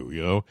with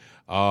you,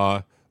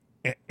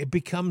 It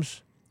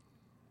becomes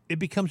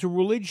a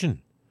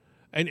religion.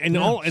 And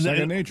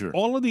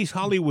all of these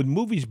Hollywood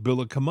movies, Bill,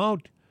 that come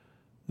out,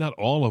 not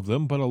all of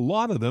them, but a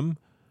lot of them,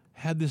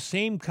 had the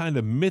same kind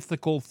of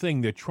mythical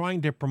thing. They're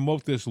trying to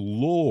promote this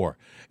lore.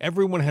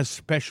 Everyone has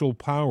special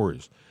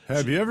powers.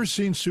 Have you ever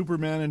seen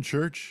Superman in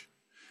church?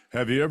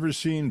 Have you ever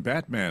seen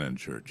Batman in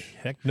church?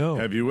 Heck no.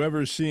 Have you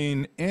ever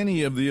seen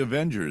any of the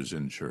Avengers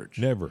in church?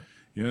 Never.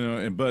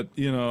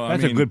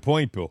 That's a good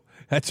point, Bill.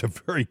 That's a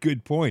very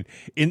good point.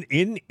 In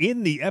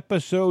the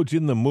episodes,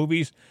 in the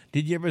movies,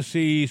 did you ever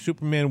see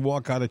Superman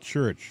walk out of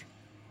church?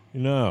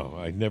 No,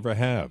 I never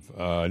have.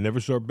 Never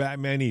saw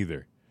Batman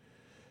either.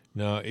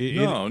 No.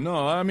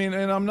 No. I mean,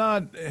 and I'm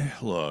not.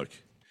 Look,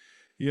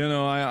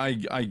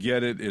 I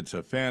get it. It's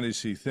a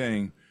fantasy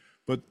thing,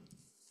 but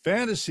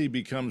fantasy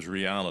becomes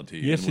reality.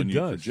 Yes, and it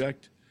does.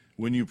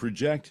 When you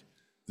project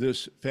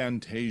this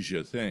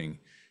Fantasia thing,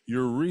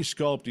 you're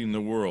resculpting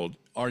the world.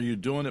 Are you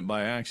doing it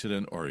by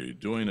accident or are you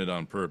doing it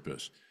on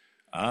purpose?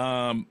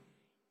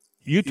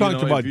 You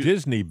talked about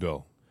Disney,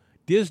 Bill.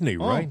 Disney,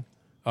 right?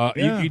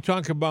 Yeah. You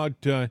talk about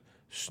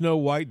Snow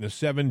White and the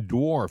Seven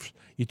Dwarfs.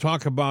 You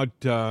talk about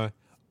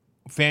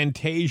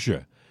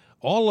Fantasia.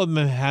 All of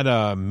them had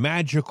a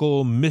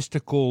magical,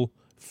 mystical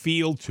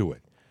feel to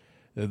it.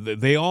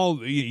 They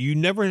all, you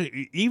never,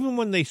 even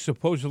when they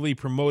supposedly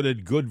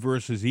promoted good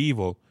versus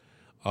evil,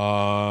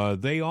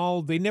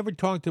 they never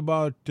talked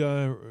about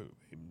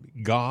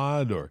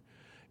God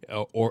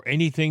or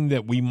anything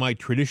that we might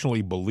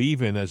traditionally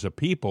believe in as a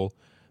people.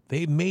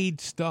 They made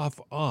stuff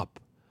up.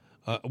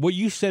 What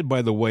you said,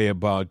 by the way,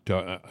 about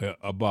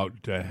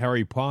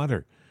Harry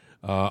Potter,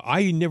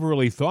 I never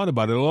really thought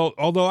about it.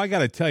 Although I got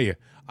to tell you,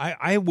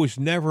 I was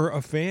never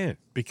a fan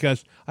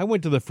because I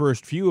went to the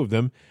first few of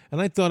them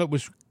and I thought it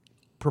was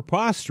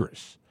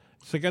preposterous.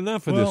 It's like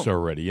enough of this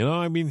already.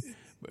 I mean,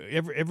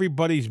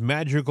 everybody's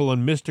magical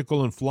and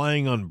mystical and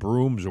flying on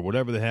brooms or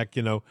whatever the heck.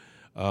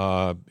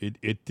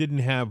 It didn't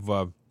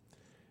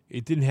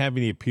have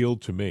any appeal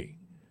to me.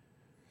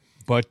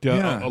 But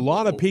a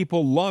lot of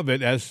people love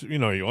it. As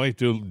you all you have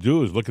to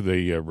do is look at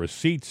the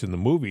receipts in the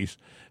movies.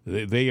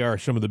 They are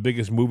some of the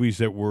biggest movies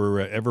that were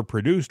ever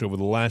produced over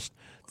the last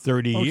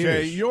 30 years.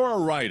 Okay, you're a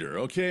writer,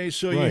 okay?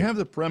 So Right. You have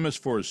the premise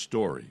for a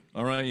story,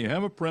 all right? You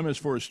have a premise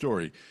for a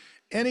story.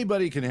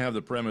 Anybody can have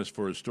the premise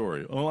for a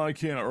story. Oh, I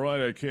can't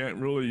write. I can't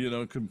really,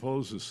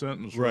 compose a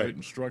sentence right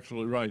and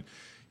structurally right.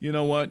 You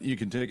know what? You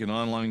can take an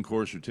online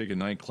course or take a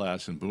night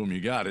class and boom,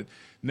 you got it.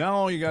 Now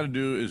all you got to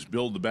do is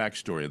build the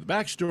backstory. The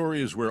backstory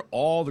is where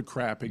all the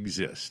crap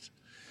exists.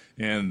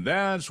 And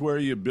that's where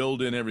you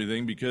build in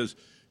everything because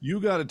you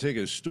got to take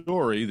a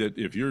story that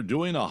if you're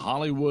doing a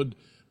Hollywood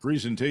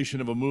presentation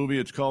of a movie,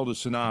 it's called a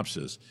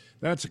synopsis.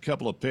 That's a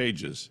couple of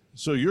pages.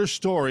 So your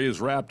story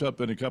is wrapped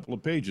up in a couple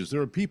of pages.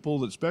 There are people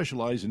that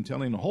specialize in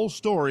telling the whole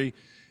story,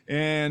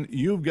 and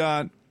you've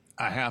got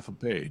a half a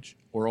page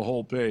or a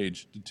whole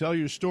page to tell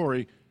your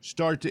story,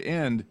 start to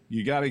end.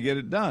 You got to get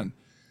it done.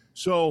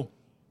 So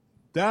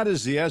that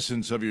is the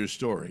essence of your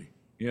story,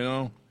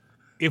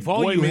 If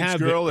all boy you meets have,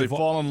 girl, they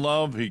fall in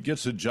love, he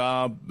gets a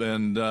job,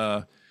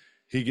 and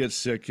he gets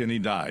sick and he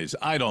dies.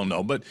 I don't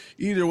know. But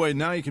either way,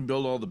 now you can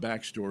build all the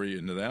backstory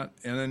into that,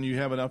 and then you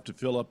have enough to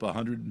fill up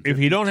 100. If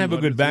you don't have a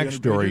good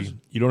 300 backstory, pages.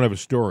 you don't have a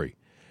story.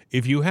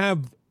 If you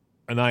have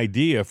an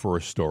idea for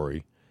a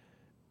story,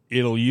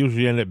 it'll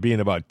usually end up being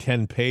about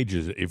 10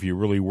 pages if you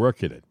really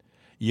work at it.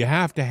 You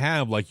have to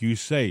have, like you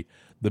say,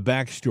 the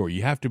backstory.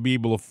 You have to be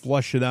able to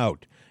flush it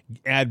out,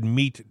 add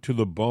meat to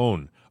the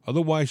bone.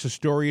 Otherwise, the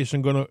story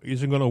isn't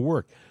gonna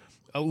work.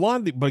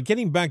 But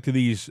getting back to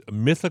these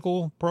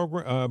mythical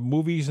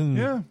movies and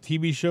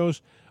TV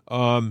shows,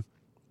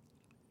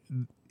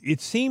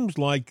 it seems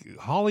like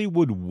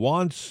Hollywood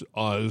wants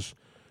us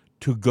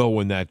to go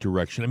in that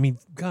direction. I mean,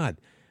 God,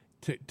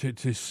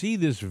 to see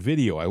this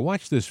video, I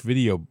watched this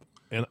video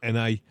and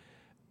I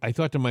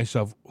thought to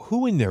myself,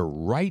 who in their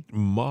right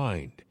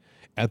mind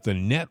at the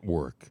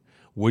network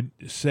would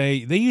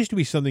say, there used to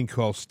be something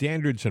called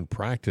standards and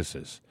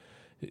practices.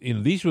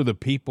 These were the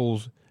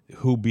people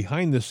who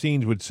behind the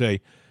scenes would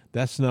say,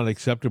 that's not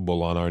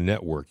acceptable on our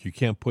network. You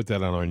can't put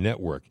that on our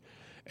network.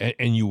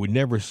 And you would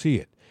never see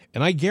it.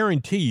 And I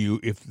guarantee you,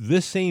 if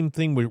this same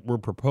thing were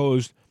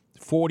proposed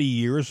 40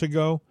 years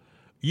ago,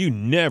 you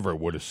never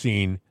would have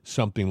seen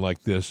something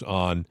like this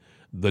on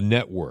the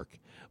network.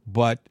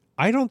 But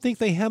I don't think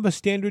they have a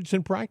standards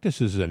and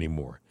practices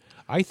anymore.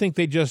 I think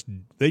they just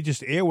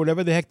air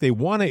whatever the heck they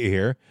want to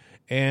air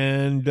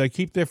and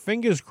keep their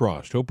fingers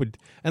crossed.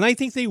 And I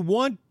think they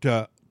want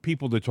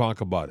people to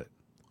talk about it.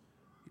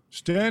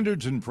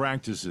 Standards and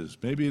practices.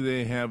 Maybe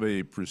they have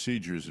a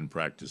procedures and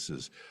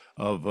practices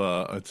of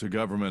it's a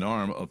government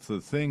arm of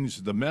the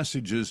things, the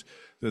messages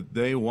that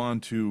they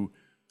want to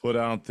put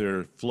out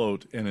there,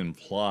 float and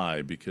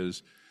imply,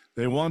 because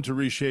they want to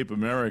reshape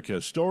America.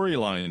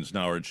 Storylines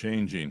now are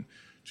changing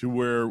to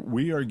where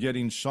we are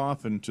getting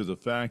softened to the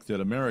fact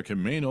that America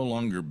may no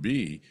longer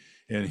be.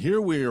 And here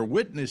we are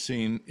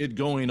witnessing it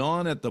going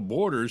on at the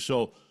border.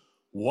 So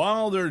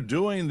while they're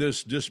doing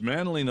this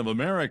dismantling of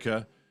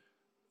America,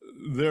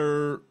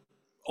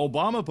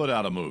 Obama put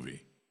out a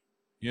movie,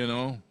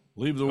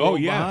 Leave the World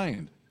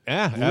Behind.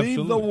 Yeah, Leave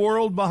absolutely. the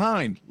world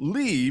behind.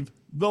 Leave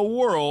the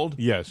world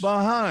Yes.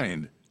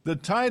 behind. The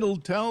title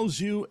tells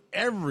you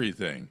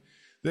everything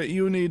that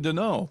you need to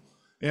know.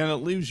 And it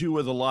leaves you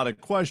with a lot of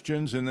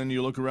questions. And then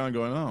you look around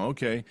going, oh,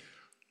 okay,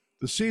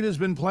 the seed has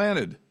been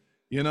planted,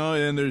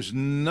 and there's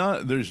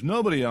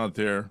nobody out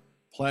there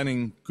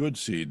planting good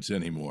seeds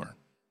anymore.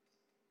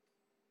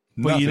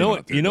 But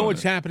Nothing you know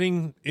what's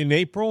happening in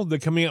April? They're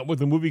coming out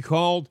with a movie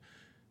called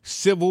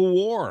Civil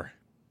War.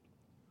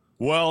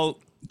 Well,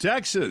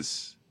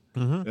 Texas.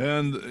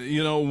 And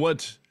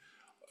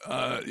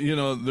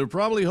they're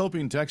probably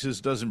hoping Texas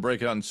doesn't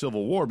break out in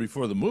civil war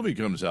before the movie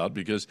comes out,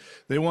 because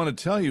they want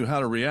to tell you how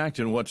to react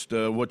and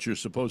what you're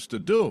supposed to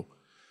do.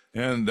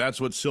 And that's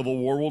what Civil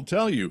War will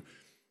tell you.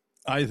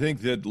 I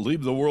think that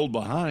Leave the World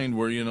Behind,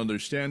 where, they're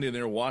standing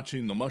there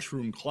watching the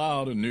mushroom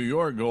cloud in New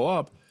York go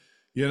up,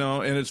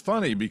 and it's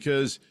funny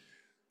because,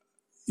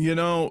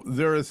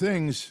 there are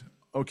things,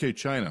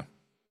 China,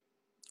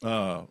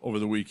 over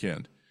the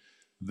weekend,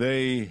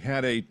 they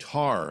had a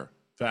tar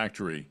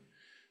factory.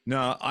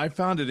 Now, I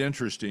found it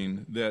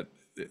interesting that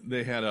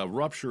they had a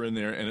rupture in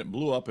there and it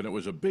blew up and it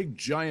was a big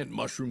giant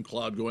mushroom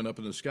cloud going up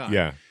in the sky.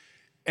 Yeah.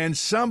 And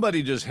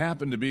somebody just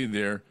happened to be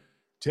there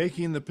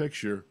taking the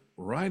picture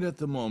right at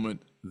the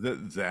moment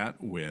that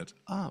went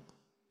up.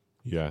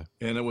 Yeah.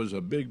 And it was a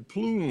big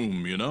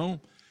plume,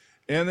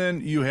 And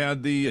then you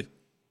had the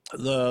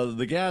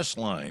gas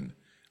line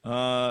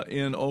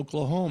in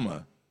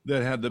Oklahoma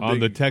that had the on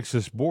big, the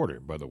Texas border,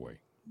 by the way.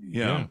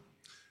 yeah.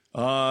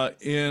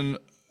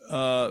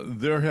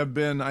 There have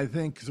been, I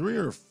think, 3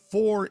 or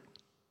 4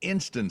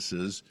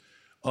 instances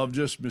of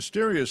just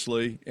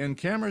mysteriously, and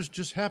cameras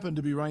just happened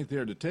to be right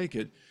there to take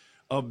it,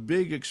 of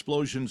big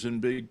explosions and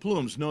big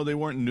plumes. No, they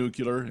weren't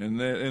nuclear,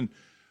 and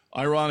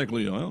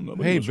ironically,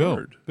 nobody was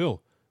hurt.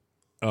 Bill,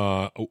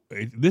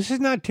 this is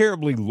not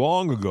terribly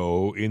long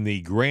ago in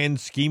the grand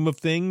scheme of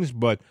things,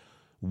 but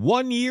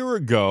 1 year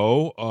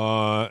ago,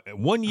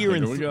 1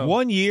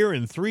 year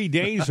and 3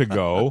 days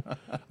ago,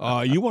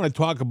 you want to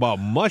talk about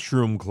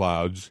mushroom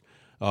clouds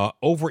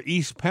over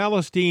East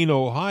Palestine,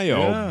 Ohio.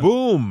 Yeah.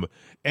 Boom.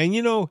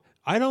 And,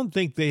 I don't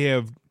think they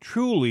have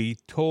truly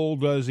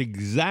told us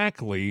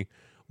exactly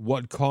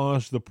what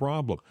caused the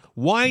problem.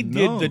 Why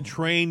did the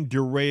train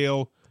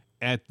derail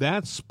at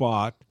that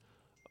spot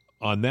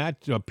on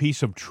that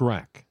piece of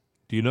track?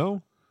 Do you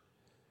know?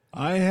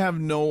 I have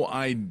no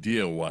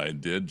idea why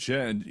it did,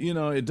 Chad.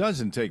 It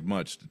doesn't take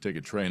much to take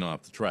a train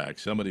off the track.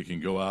 Somebody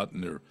can go out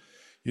and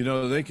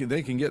they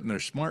can get in their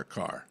smart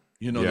car.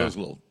 Those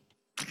little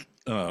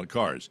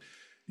cars.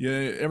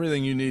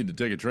 Everything you need to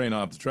take a train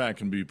off the track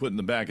can be put in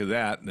the back of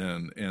that,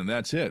 and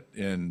that's it.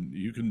 And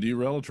you can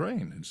derail a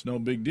train. It's no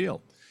big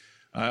deal.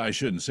 I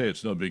shouldn't say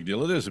it's no big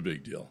deal. It is a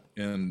big deal.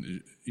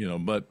 And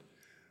but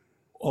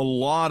a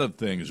lot of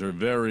things are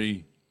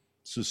very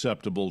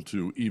susceptible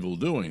to evil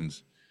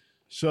doings.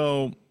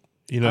 So,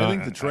 I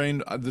think the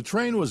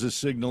train was a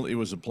signal. It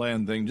was a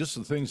planned thing. Just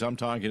the things I'm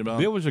talking about.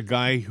 There was a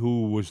guy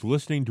who was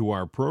listening to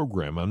our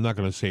program. I'm not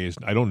going to say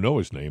I don't know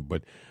his name,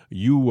 but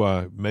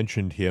you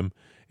mentioned him,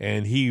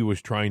 and he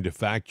was trying to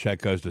fact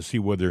check us to see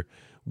whether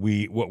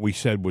what we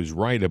said was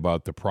right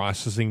about the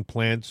processing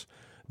plants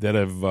that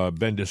have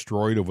been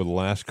destroyed over the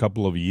last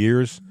couple of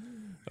years.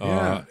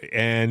 Yeah.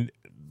 And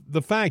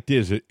the fact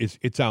is,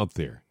 it's out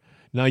there.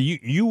 Now,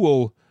 you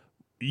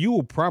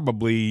will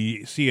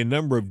probably see a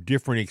number of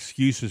different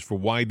excuses for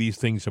why these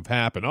things have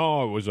happened.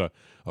 Oh, it was a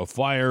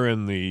fire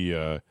in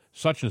the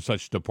such and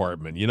such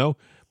department,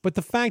 But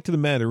the fact of the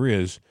matter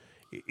is,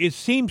 it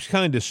seems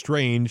kind of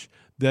strange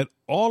that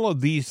all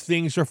of these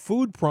things are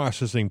food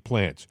processing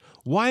plants.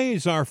 Why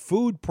is our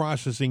food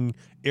processing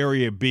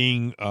area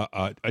being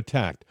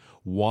attacked?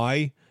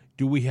 Why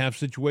do we have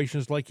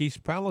situations like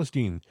East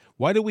Palestine?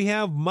 Why do we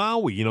have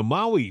Maui? You know,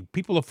 Maui,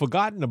 people have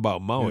forgotten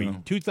about Maui. Yeah.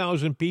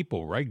 2,000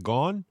 people, right?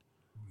 Gone?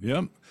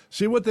 Yep.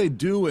 See what they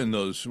do in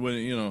those,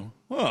 when,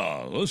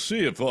 let's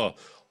see if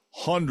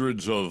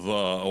hundreds of,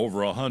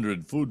 over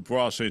 100 food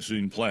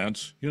processing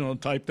plants,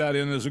 type that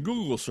in as a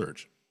Google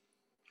search.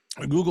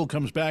 Google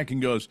comes back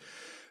and goes,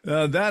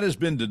 that has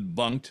been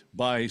debunked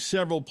by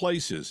several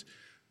places.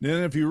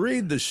 Then if you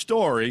read the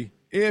story,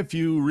 and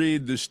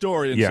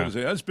says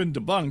that's been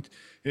debunked,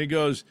 it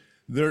goes,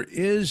 there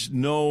is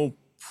no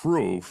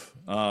proof.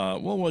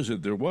 What was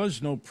it? There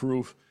was no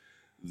proof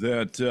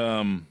that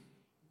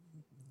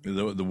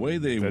the way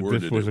they that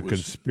worded this was it a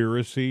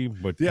conspiracy,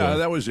 but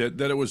that was it.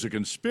 That it was a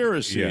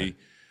conspiracy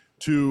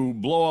to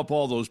blow up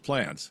all those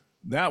plants.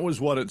 That was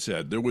what it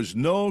said. There was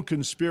no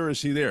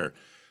conspiracy there.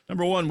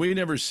 Number one, we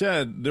never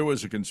said there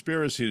was a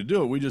conspiracy to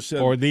do it. We just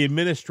said, or the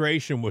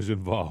administration was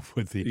involved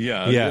with the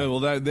Well,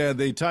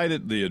 they tied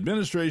it. The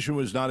administration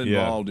was not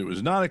involved. It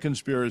was not a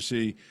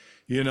conspiracy.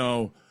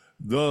 But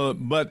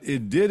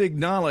it did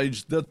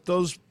acknowledge that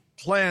those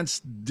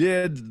plants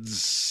did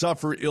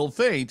suffer ill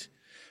fate.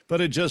 But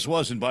it just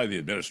wasn't by the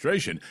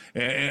administration,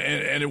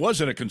 and it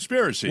wasn't a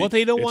conspiracy. What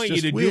they don't want you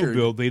to do,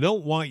 Bill, they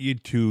don't want you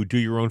to do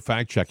your own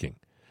fact checking.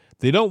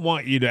 They don't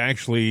want you to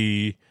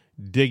actually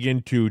dig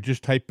into,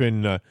 just type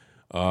in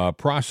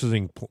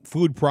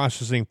food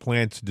processing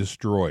plants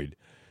destroyed,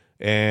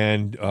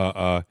 and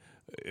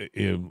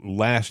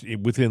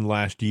within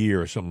last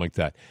year or something like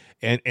that,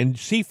 and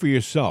see for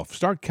yourself.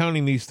 Start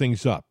counting these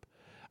things up.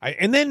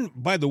 And then,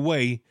 by the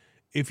way,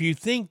 if you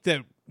think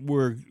that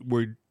we're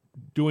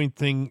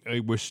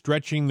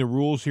stretching the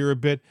rules here a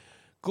bit,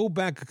 go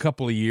back a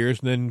couple of years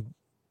and then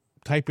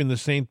type in the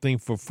same thing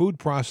for food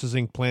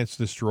processing plants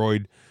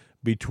destroyed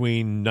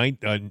between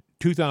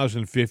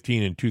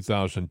 2015 and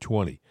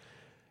 2020.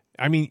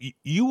 I mean,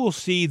 you will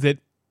see that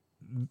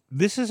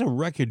this is a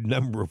record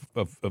number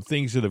of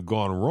things that have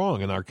gone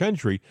wrong in our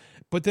country,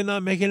 but they're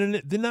not making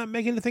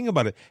a thing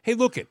about it. Hey,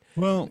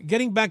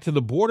 getting back to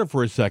the border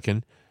for a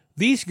second,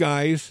 these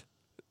guys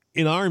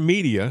in our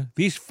media,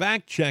 these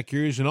fact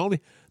checkers and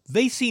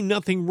they see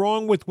nothing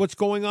wrong with what's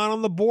going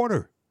on the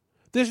border.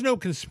 There's no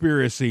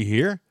conspiracy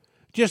here.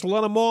 Just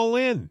let them all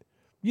in.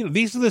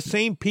 These are the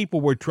same people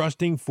we're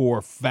trusting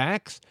for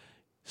facts.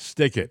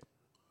 Stick it.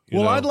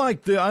 I'd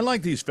like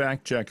these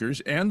fact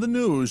checkers and the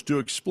news to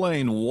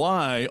explain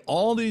why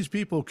all these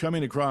people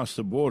coming across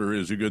the border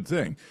is a good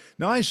thing.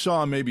 Now, I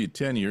saw maybe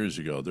 10 years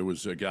ago, there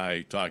was a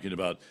guy talking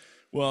about,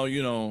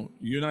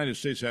 United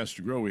States has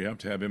to grow. We have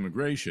to have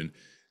immigration.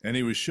 And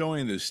he was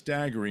showing this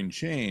staggering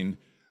chain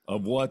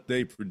of what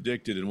they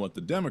predicted and what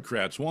the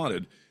Democrats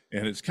wanted.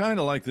 And it's kind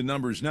of like the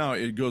numbers now.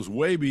 It goes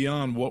way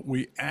beyond what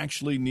we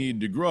actually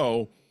need to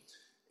grow.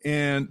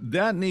 And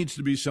that needs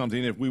to be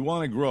something, if we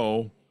want to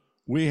grow,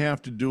 we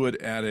have to do it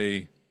at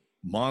a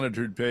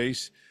monitored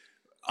pace.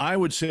 I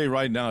would say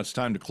right now it's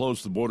time to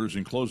close the borders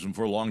and close them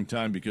for a long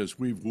time, because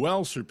we've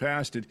well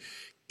surpassed it.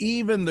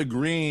 Even the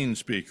green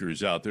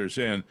speakers out there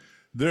saying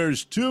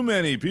there's too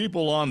many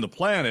people on the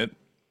planet.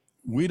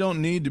 We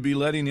don't need to be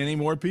letting any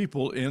more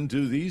people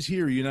into these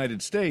here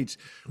United States.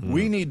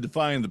 We need to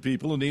find the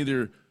people and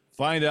either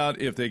find out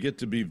if they get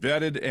to be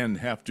vetted and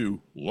have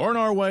to learn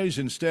our ways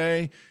and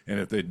stay, and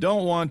if they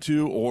don't want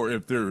to, or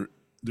if they're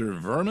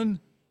vermin,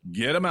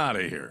 get them out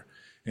of here.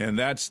 And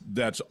that's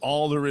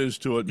all there is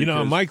to it.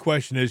 My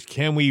question is,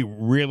 can we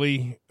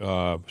really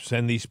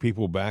send these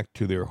people back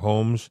to their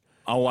homes?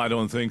 Oh, I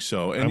don't think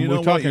so. And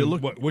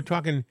we're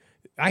talking.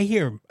 I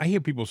hear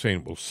people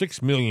saying, well,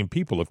 6 million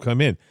people have come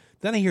in.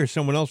 Then I hear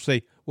someone else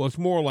say, well, it's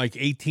more like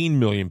 18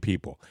 million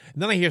people.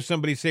 And then I hear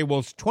somebody say, well,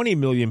 it's 20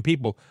 million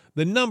people.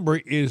 The number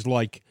is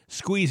like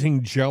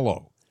squeezing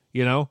Jell-O.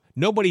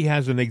 Nobody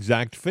has an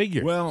exact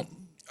figure. Well,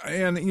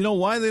 and you know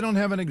why they don't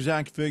have an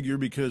exact figure?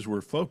 Because we're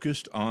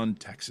focused on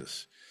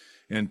Texas,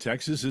 and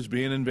Texas is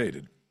being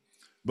invaded.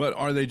 But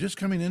are they just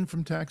coming in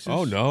from Texas?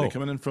 Oh, no. Are they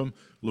coming in from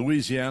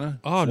Louisiana,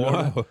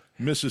 Florida, no.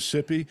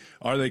 Mississippi?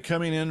 Are they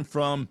coming in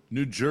from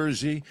New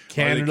Jersey?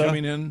 Canada? Are they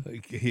coming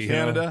in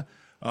Canada?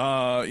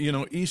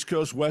 East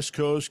Coast, West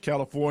Coast,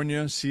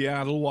 California,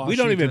 Seattle, Washington. We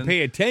don't even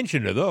pay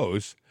attention to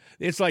those.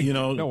 It's like,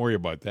 don't worry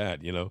about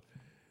that,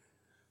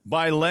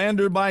 By land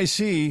or by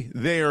sea,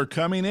 they are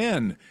coming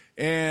in.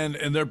 And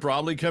they're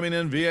probably coming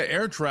in via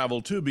air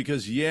travel, too,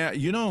 because,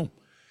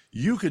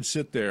 you could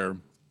sit there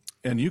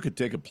and you could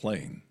take a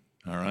plane,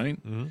 all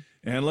right? Mm-hmm.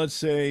 And let's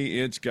say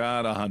it's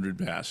got 100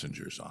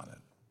 passengers on it.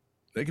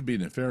 They could be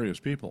nefarious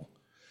people.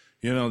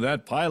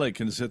 That pilot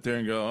can sit there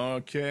and go,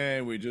 okay,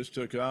 we just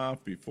took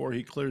off before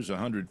he clears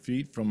 100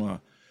 feet from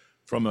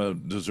a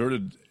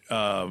deserted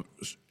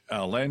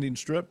landing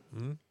strip.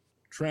 Mm-hmm.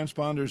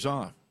 Transponder's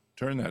off.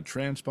 Turn that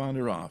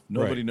transponder off.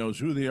 Nobody knows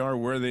who they are,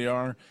 where they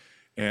are,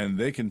 and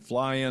they can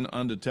fly in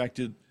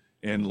undetected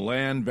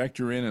and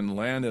vector in and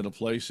land at a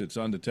place that's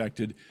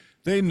undetected.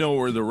 They know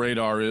where the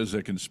radar is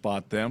that can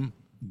spot them.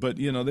 but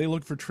they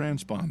look for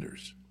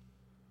transponders.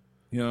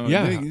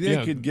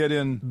 Yeah, could get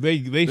in.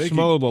 They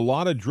smuggled a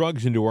lot of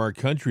drugs into our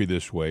country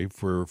this way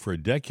for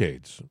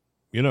decades.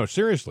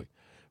 Seriously,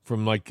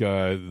 from like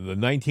the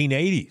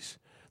 1980s,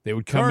 they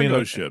would come Cargo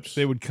in. Ships.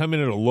 They would come in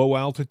at a low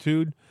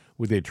altitude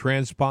with their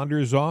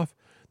transponders off.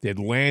 They'd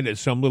land at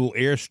some little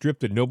airstrip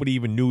that nobody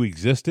even knew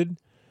existed,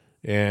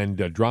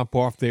 and drop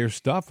off their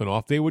stuff, and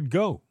off they would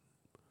go.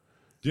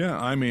 Yeah,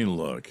 I mean,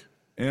 look,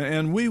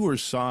 and we were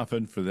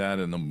softened for that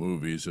in the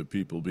movies of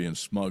people being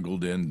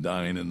smuggled in,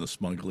 dying in the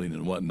smuggling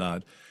and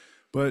whatnot.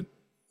 But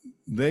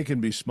they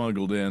can be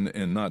smuggled in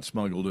and not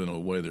smuggled in a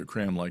way they're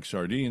crammed like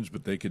sardines,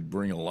 but they could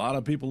bring a lot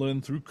of people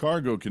in through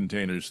cargo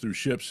containers, through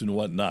ships and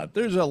whatnot.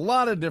 There's a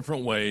lot of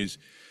different ways.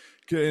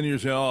 And you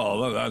say,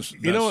 oh, that's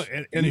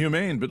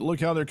inhumane. But look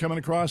how they're coming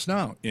across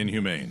now,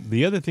 inhumane.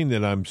 The other thing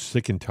that I'm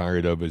sick and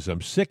tired of is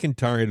I'm sick and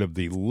tired of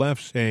the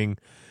left saying,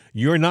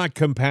 you're not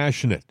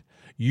compassionate.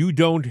 You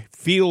don't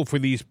feel for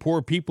these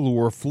poor people who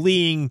are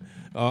fleeing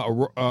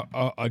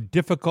a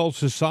difficult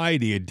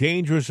society, a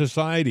dangerous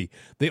society.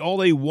 All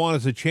they want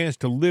is a chance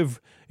to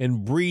live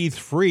and breathe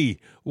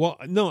free. Well,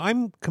 no,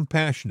 I'm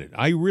compassionate.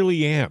 I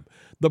really am.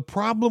 The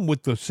problem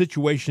with the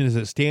situation as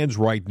it stands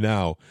right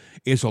now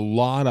is a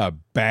lot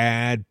of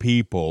bad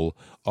people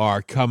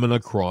are coming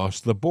across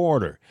the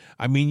border.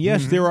 I mean,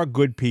 yes, there are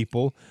good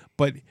people,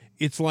 but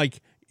it's like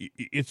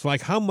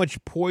how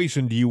much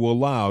poison do you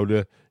allow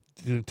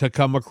to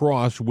come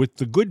across with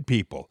the good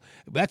people?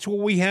 That's what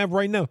we have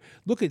right now.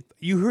 Look,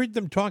 you heard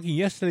them talking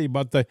yesterday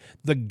about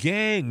the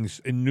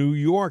gangs in New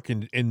York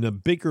and in the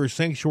bigger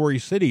sanctuary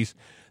cities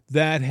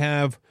that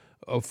have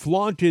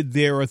flaunted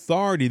their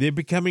authority. They're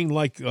becoming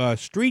like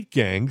street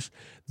gangs.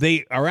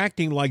 They are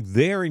acting like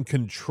they're in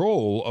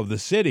control of the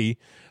city.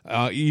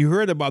 You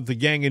heard about the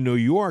gang in New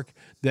York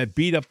that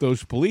beat up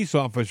those police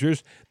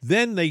officers.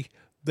 Then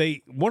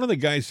one of the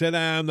guys said,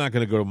 I'm not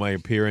going to go to my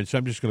appearance.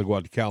 I'm just going to go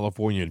out to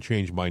California and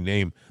change my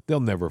name. They'll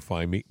never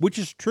find me, which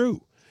is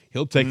true.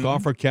 He'll take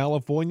off for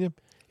California,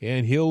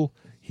 and he'll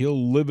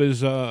live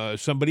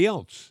as somebody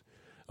else.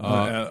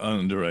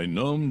 Under a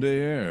nom de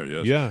air,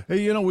 yes. Yeah.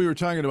 Hey, we were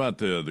talking about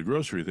the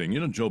grocery thing.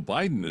 Joe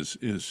Biden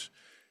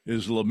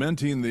is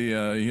lamenting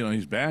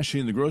he's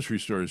bashing the grocery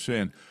stores,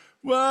 saying,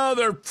 well,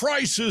 their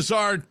prices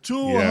are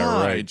too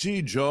high. Right.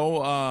 Gee,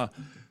 Joe,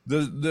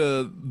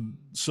 the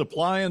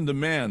supply and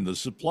demand. The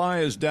supply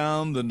is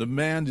down. The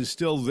demand is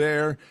still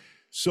there.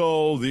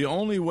 So the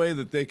only way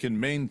that they can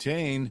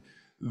maintain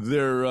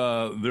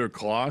their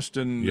cost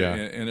and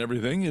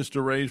everything is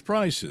to raise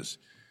prices.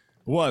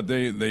 What,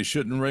 they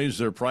shouldn't raise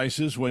their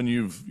prices when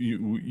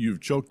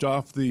you've choked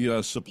off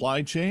the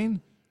supply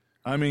chain?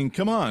 I mean,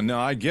 come on.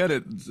 Now, I get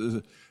it.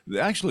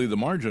 Actually, the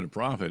margin of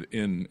profit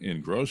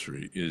in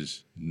grocery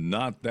is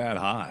not that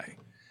high.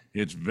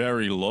 It's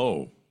very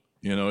low.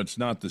 It's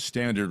not the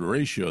standard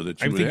ratio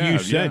that you would have. I think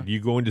you said you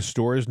go into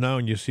stores now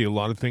and you see a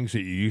lot of things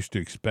that you used to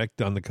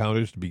expect on the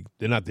counters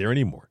they're not there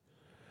anymore.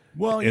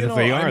 Well, and if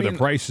they are, the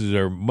prices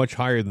are much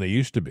higher than they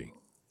used to be.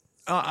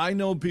 I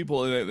know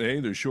people,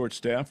 A, they're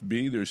short-staffed,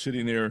 B, they're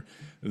sitting there,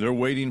 they're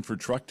waiting for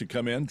truck to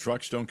come in.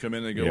 Trucks don't come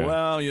in. They go,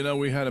 well,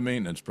 we had a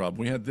maintenance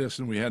problem. We had this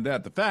and we had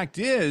that. The fact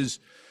is,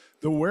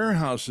 the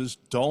warehouses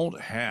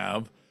don't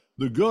have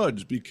the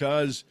goods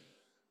because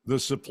the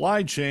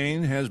supply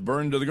chain has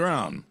burned to the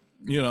ground,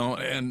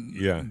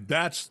 and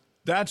that's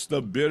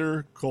the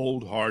bitter,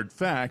 cold, hard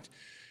fact.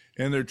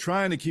 And they're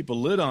trying to keep a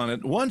lid on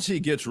it. Once he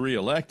gets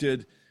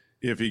reelected,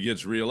 if he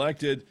gets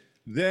reelected,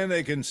 then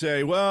they can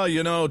say,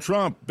 well,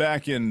 Trump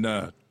back in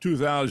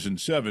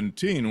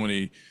 2017 when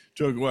he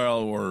took,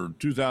 or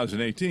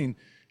 2018,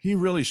 he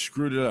really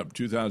screwed it up,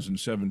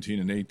 2017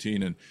 and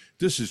 18, and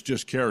this is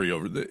just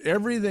carryover.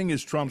 Everything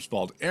is Trump's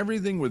fault.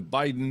 Everything with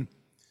Biden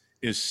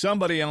is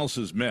somebody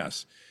else's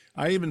mess.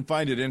 I even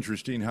find it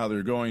interesting how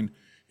they're going,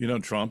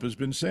 Trump has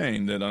been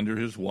saying that under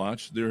his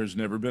watch there has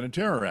never been a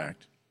terror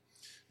act.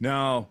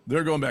 Now,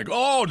 they're going back,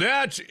 oh,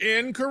 that's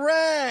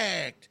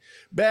incorrect.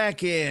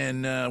 Back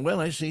in,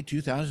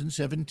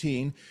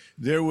 2017,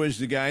 there was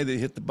the guy that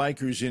hit the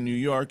bikers in New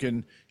York,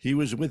 and he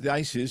was with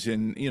ISIS,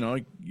 and,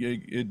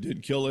 it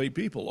did kill 8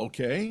 people.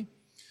 Okay.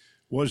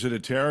 Was it a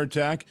terror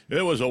attack?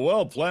 It was a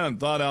well-planned,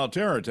 thought-out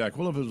terror attack.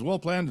 Well, if it was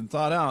well-planned and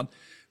thought out,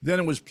 then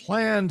it was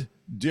planned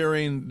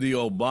during the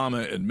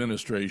Obama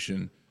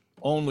administration,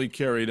 only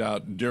carried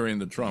out during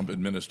the Trump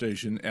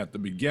administration at the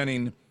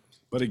beginning.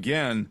 But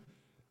again,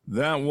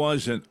 that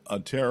wasn't a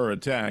terror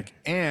attack.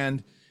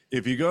 And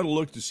if you go to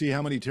look to see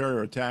how many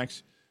terror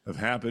attacks have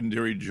happened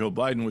during Joe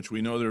Biden, which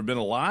we know there have been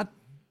a lot.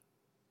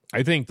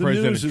 I think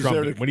President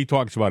Trump, when he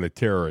talks about a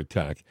terror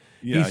attack,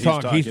 he's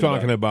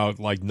talking about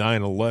like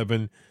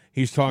 9/11.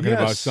 He's talking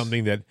about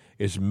something that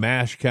is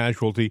mass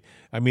casualty.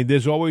 I mean,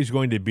 there's always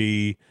going to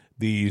be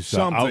these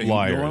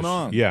outliers going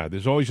on. Yeah,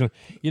 there's always,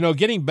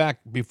 getting back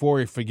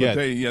before I forget.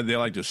 But they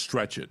like to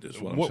stretch it,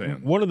 is what I'm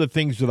saying. One of the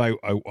things that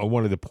I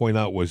wanted to point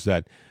out was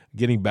that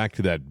getting back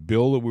to that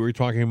bill that we were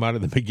talking about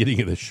at the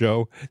beginning of the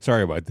show.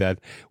 Sorry about that.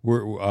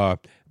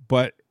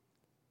 But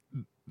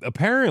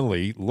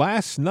apparently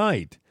last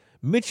night,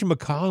 Mitch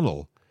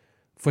McConnell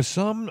for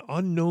some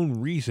unknown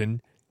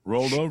reason,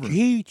 Rolled over.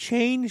 he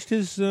changed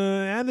his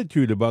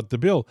attitude about the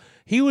bill.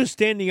 He was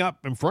standing up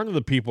in front of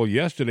the people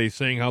yesterday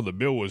saying how the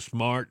bill was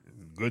smart,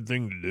 good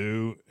thing to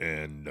do,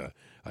 and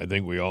I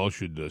think we all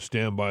should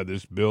stand by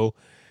this bill.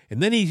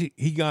 And then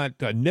he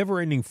got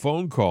never-ending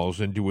phone calls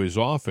into his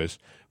office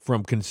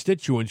from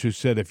constituents who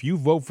said, if you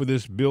vote for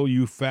this bill,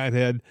 you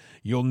fathead,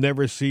 you'll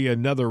never see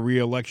another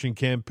re-election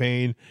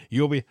campaign.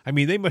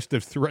 They must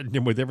have threatened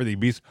him with everything.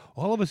 Because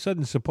all of a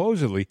sudden,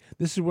 supposedly,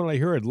 this is what I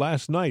heard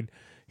last night,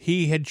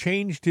 he had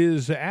changed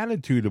his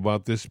attitude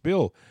about this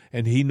bill,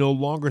 and he no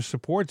longer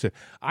supports it.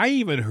 I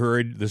even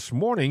heard this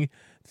morning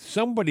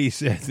somebody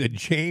said that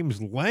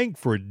James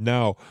Lankford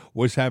now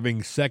was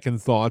having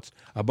second thoughts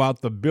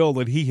about the bill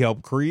that he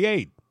helped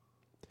create.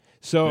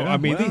 So,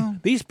 Yeah,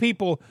 these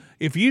people,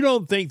 if you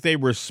don't think they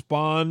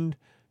respond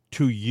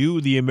to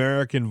you, the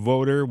American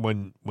voter,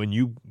 when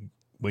you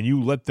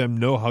let them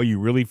know how you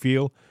really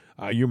feel,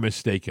 you're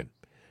mistaken.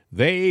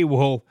 They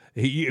will,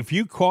 if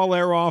you call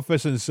their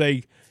office and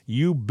say,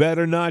 you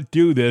better not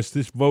do this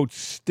vote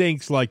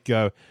stinks like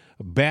a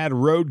bad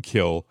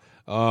roadkill,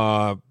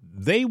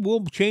 they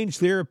will change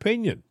their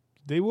opinion.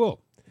 They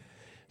will.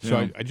 So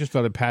Yeah. I just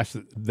thought I'd pass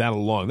that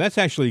along. That's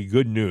actually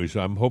good news.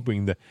 I'm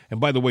hoping that, and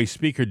by the way,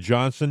 Speaker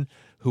Johnson,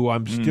 who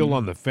I'm still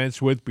on the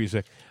fence with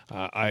because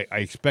I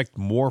expect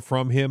more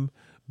from him,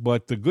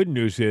 but the good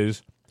news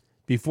is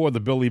before the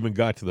bill even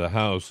got to the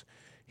House,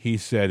 he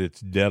said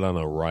it's dead on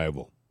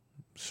arrival.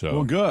 So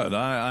Well, good.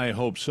 I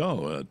hope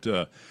so.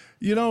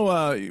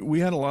 We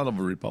had a lot of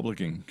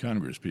Republican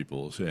Congress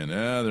people saying,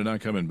 they're not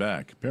coming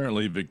back.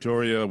 Apparently,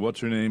 Victoria, what's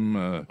her name?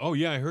 oh,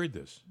 yeah, I heard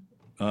this.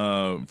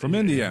 From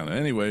Indiana,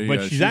 anyway.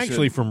 But she's she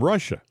actually said, from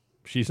Russia.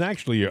 She's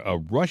actually a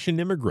Russian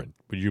immigrant,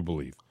 would you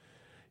believe?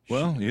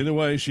 well, either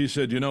way, she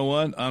said, you know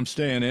what? I'm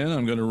staying in.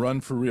 I'm going to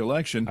run for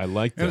re-election. I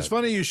like that. And it's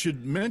funny you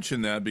should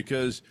mention that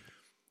because,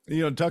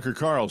 Tucker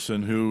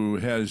Carlson, who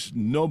has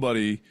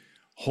nobody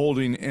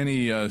holding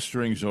any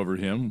strings over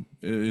him,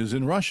 is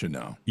in Russia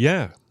now.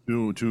 Yeah.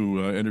 To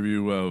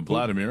interview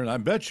Vladimir, and I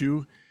bet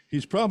you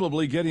he's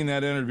probably getting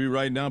that interview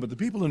right now. But the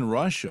people in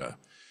Russia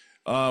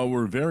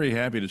were very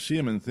happy to see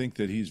him and think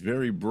that he's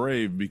very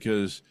brave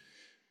because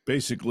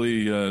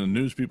basically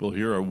news people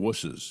here are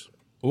wusses.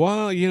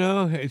 Well,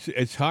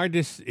 it's hard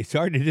to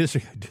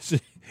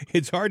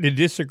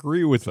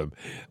disagree with them.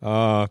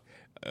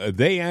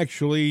 They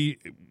actually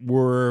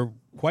were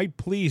quite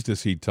pleased to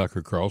see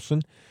Tucker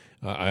Carlson.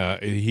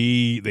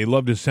 They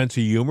loved his sense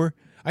of humor.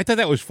 I thought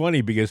that was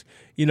funny because,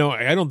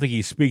 I don't think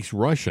he speaks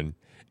Russian.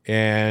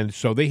 And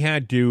so they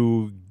had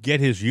to get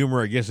his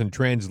humor, I guess, in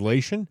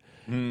translation.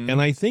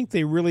 And I think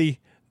they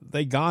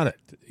got it.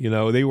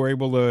 They were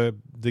able to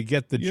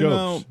get the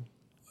jokes.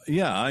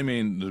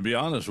 To be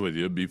honest with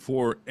you,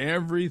 before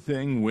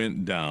everything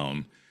went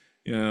down,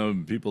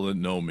 people that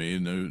know me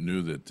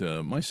knew that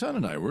my son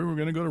and I, we were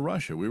going to go to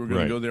Russia. We were going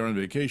Right. to go there on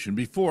vacation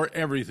before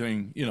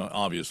everything,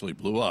 obviously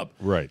blew up.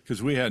 Right.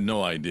 Because we had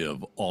no idea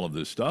of all of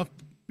this stuff.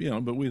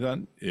 But we thought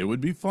it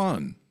would be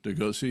fun to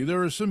go see.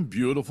 There are some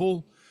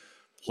beautiful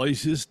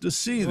places to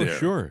see there.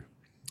 Sure.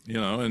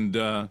 And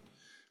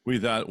we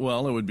thought,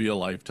 well, it would be a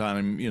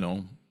lifetime,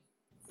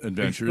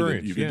 adventure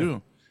that you could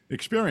do.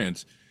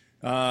 Experience.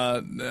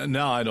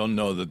 Now I don't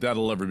know that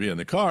that'll ever be in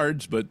the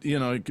cards, but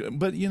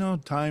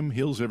time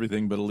heals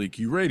everything but a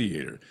leaky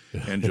radiator,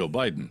 and Joe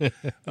Biden.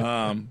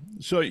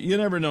 So you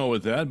never know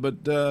with that,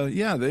 but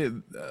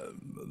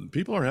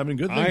people are having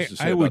good things to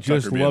say I about would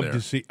just Tucker being love there.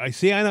 to see.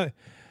 I know.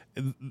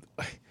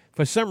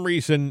 For some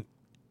reason,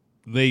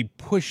 they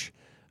push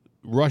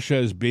Russia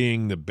as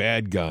being the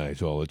bad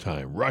guys all the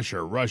time.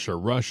 Russia, Russia,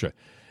 Russia.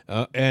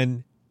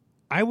 And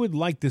I would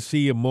like to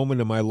see a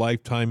moment in my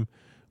lifetime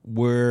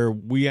where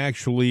we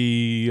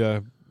actually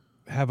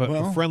have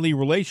a friendly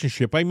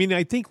relationship. I mean,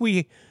 I think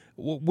we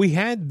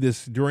had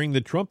this during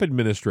the Trump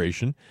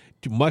administration,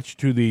 much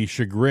to the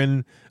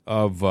chagrin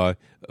of a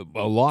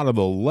lot of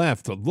the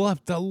left.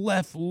 The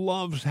left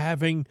loves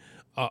having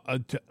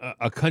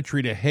a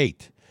country to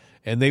hate,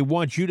 and they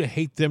want you to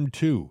hate them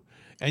too.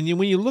 And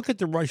when you look at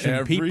the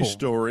Russian people, every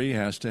story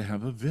has to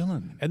have a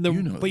villain. and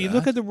you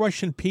look at the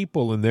Russian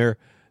people, and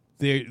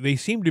they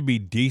seem to be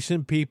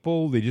decent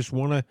people. They just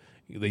want to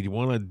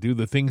do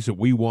the things that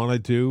we want to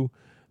do.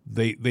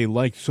 They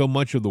like so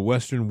much of the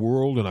Western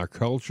world and our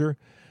culture,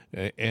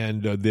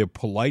 and they're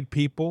polite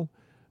people.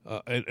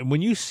 And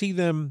when you see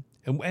them,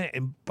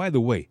 and by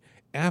the way,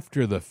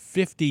 after the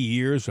 50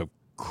 years of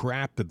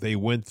crap that they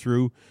went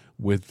through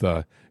with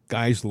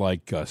guys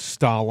like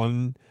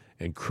Stalin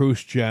and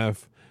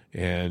Khrushchev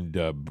and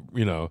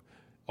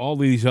all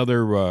these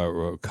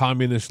other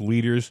communist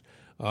leaders,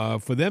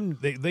 for them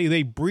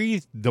they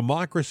breathe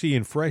democracy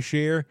and fresh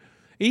air.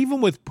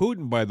 Even with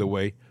Putin, by the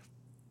way,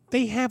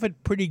 they have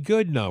it pretty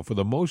good now for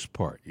the most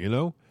part.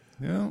 Yeah.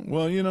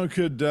 Well,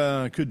 could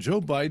Joe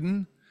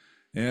Biden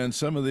and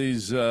some of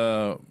these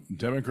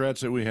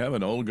Democrats that we have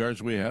and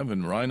oligarchs we have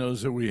and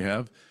rhinos that we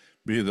have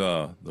be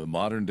the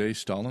modern day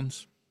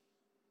Stalins?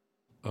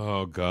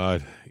 Oh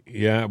God,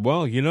 yeah.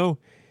 Well,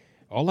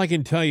 All I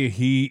can tell you,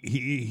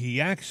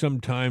 he acts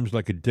sometimes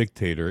like a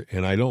dictator,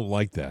 and I don't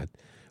like that.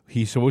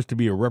 He's supposed to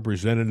be a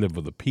representative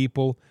of the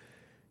people.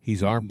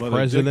 He's our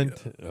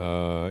president,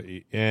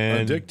 a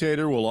and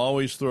dictator will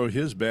always throw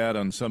his bad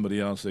on somebody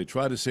else. They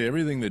try to say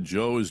everything that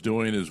Joe is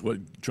doing is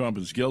what Trump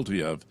is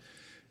guilty of,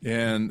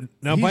 and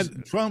now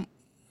Trump.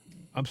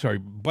 I'm sorry.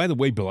 By the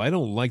way, Bill, I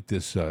don't like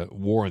this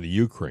war in the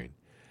Ukraine.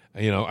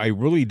 I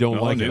really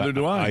don't like it. Neither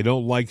do I. I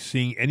don't like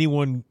seeing any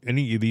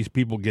of these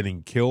people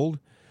getting killed.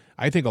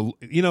 I think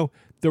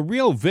the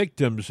real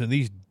victims in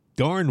these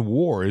darn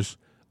wars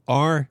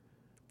are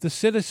the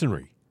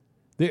citizenry.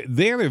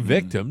 They're the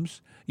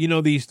victims.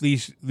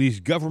 These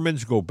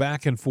governments go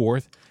back and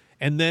forth,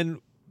 and then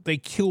they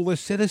kill the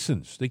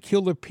citizens. They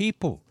kill the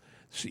people,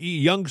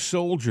 young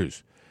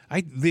soldiers.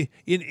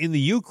 In the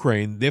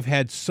Ukraine, they've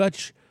had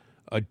such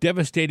a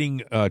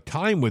devastating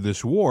time with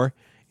this war.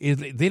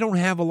 They don't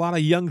have a lot of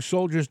young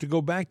soldiers to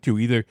go back to.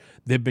 Either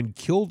they've been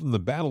killed in the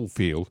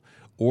battlefield,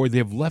 or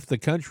they've left the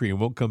country and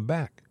won't come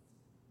back.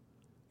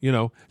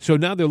 So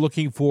now they're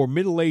looking for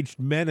middle-aged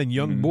men and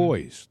young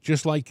boys.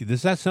 Just like,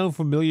 does that sound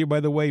familiar,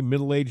 by the way,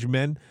 middle-aged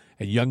men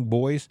and young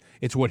boys?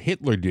 It's what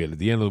Hitler did at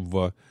the end of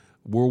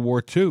World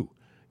War II,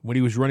 when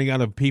he was running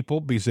out of people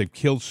because they've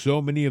killed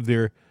so many of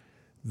their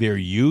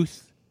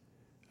youth.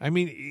 I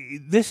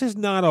mean, this is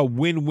not a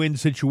win-win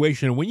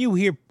situation. When you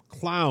hear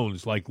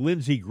clowns like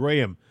Lindsey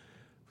Graham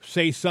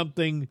say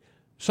something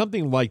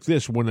like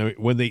this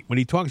when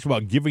he talks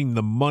about giving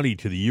the money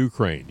to the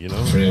Ukraine,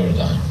 Free or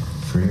die.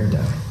 Free or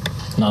die.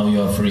 Now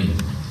you are free.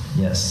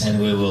 Yes.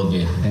 And we will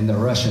be. And the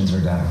Russians are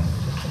dying.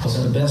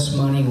 It's the best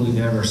money we've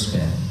ever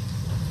spent.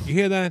 You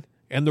hear that?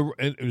 And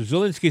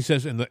Zelensky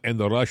says, and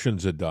the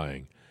Russians are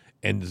dying,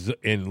 and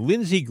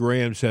Lindsey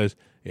Graham says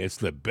it's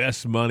the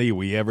best money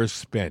we ever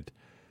spent.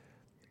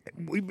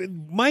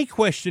 My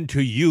question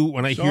to you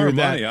when I hear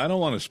that, money. I don't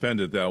want to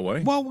spend it that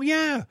way. Well,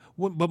 yeah,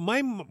 but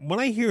when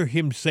I hear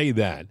him say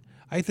that,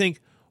 I think,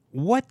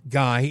 what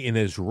guy in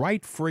his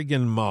right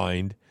friggin'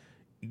 mind,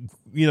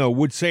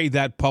 would say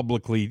that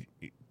publicly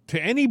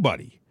to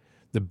anybody?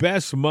 The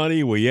best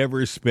money we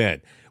ever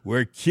spent.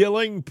 We're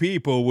killing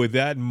people with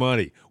that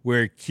money.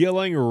 We're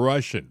killing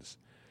Russians.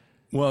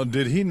 Well,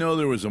 did he know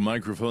there was a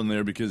microphone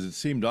there? Because it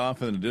seemed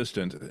off in the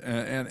distance.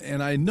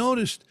 And I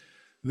noticed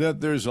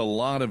that there's a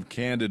lot of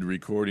candid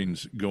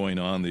recordings going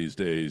on these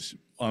days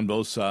on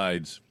both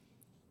sides.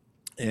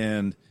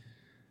 And,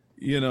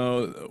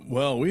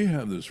 we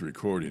have this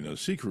recording, a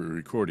secret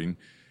recording,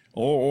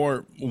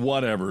 or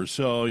whatever.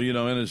 So,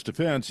 in his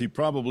defense, he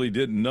probably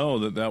didn't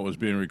know that was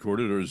being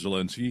recorded, or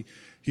Zelensky.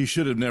 He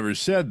should have never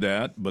said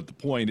that. But the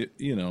point,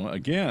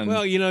 again.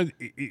 Well,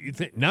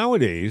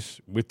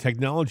 nowadays, with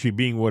technology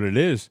being what it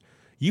is,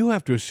 you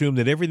have to assume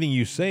that everything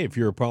you say, if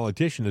you're a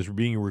politician, is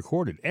being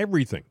recorded.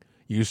 Everything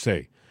you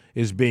say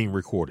is being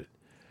recorded.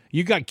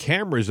 You got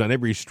cameras on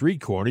every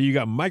street corner. You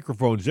got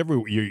microphones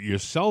everywhere. Your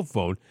cell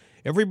phone.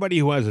 Everybody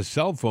who has a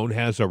cell phone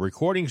has a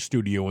recording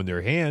studio in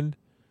their hand.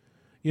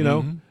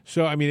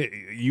 So I mean,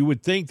 you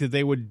would think that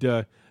they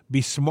would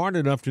be smart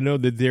enough to know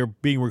that they're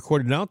being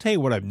recorded. And I'll tell you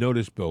what I've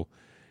noticed, Bill,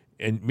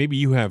 and maybe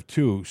you have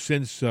too.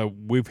 Since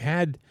we've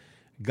had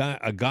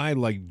a guy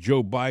like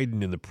Joe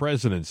Biden in the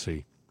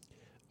presidency,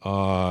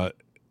 there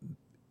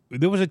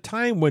was a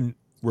time when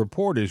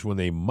reporters, when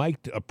they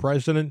mic'd a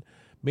president,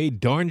 made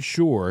darn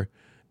sure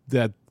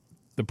that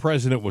the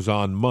president was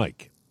on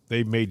mic.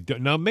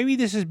 Now maybe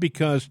this is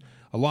because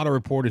a lot of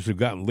reporters have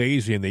gotten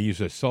lazy and they use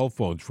their cell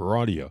phones for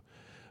audio.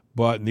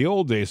 But in the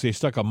old days, they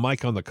stuck a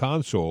mic on the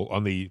console,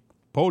 on the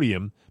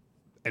podium,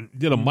 and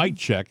did a mic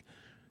check,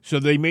 so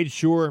they made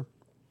sure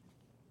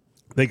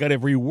they got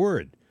every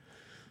word.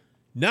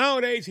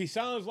 Nowadays, he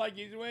sounds like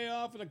he's way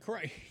off in the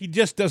crack. He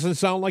just doesn't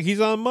sound like he's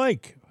on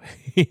mic.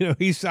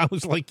 He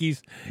sounds like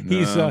he's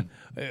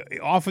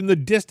off in the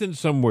distance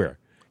somewhere.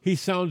 He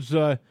sounds,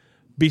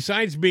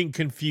 besides being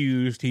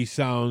confused, he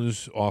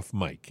sounds off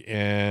mic.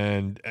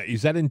 And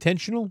is that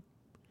intentional?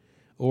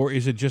 Or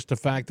is it just the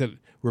fact that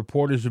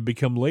reporters have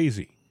become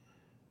lazy?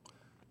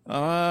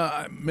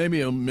 Maybe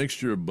a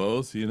mixture of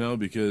both,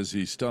 because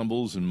he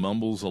stumbles and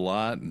mumbles a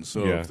lot. And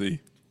so if the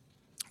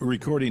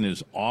recording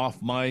is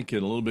off mic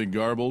and a little bit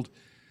garbled,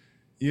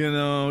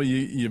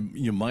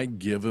 you might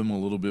give him a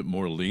little bit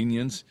more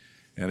lenience.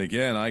 And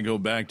again, I go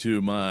back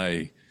to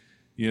my,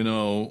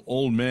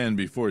 old man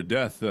before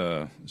death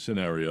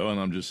scenario, and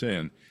I'm just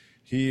saying,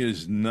 he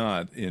is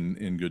not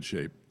in good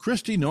shape.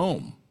 Kristi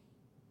Noem.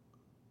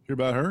 Hear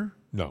about her?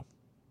 No.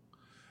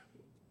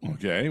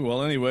 Okay.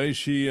 Well, anyway,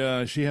 she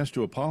has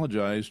to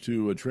apologize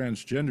to a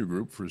transgender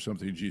group for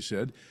something she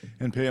said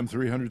and pay them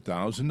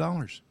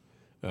 $300,000.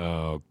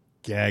 Oh,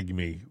 gag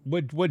me!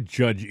 What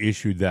judge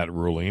issued that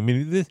ruling? I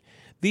mean,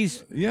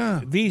 these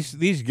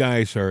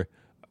guys are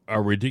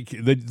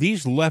ridiculous.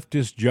 These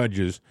leftist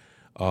judges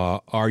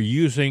are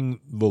using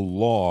the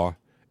law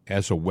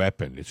as a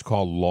weapon. It's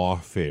called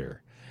lawfare,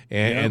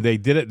 and they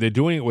did it. They're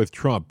doing it with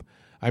Trump.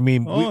 I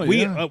mean,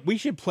 we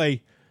should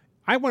play.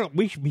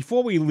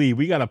 Before we leave,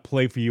 we got to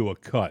play for you a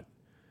cut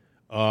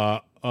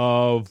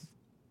of.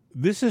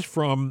 This is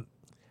from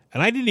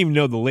And I didn't even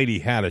know the lady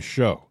had a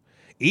show.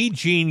 E.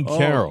 Jean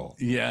Carroll.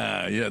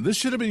 Yeah. This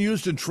should have been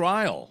used in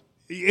trial.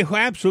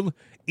 Absolutely.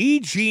 E.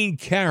 Jean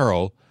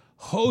Carroll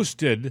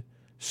hosted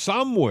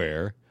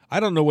somewhere. I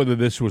don't know whether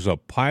this was a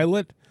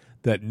pilot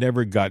that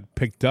never got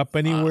picked up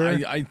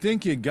anywhere. I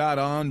think it got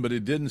on, but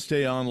it didn't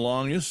stay on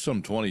long. It's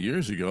some 20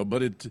 years ago,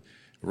 but it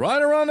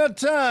right around that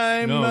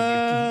time.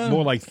 No,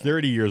 more like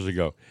 30 years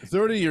ago.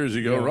 30 years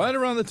ago, Yeah. right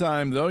around the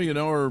time, though,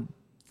 or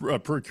a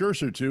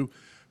precursor to.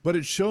 But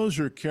it shows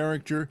her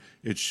character.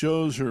 It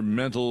shows her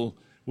mental.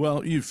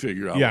 Well, you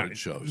figure out what it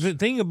shows. The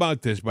thing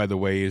about this, by the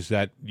way, is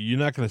that you're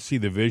not going to see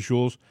the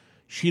visuals.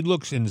 She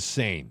looks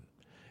insane.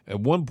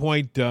 At one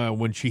point,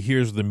 when she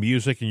hears the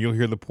music, and you'll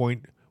hear the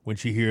point when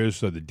she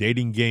hears the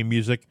dating game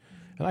music,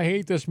 and I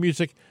hate this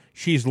music,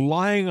 she's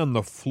lying on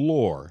the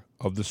floor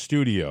of the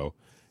studio,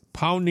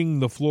 pounding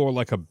the floor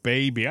like a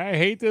baby. I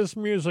hate this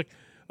music.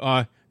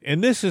 And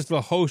this is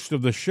the host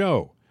of the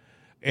show.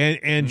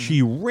 And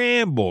she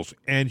rambles,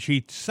 and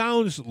she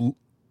sounds,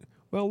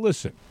 well,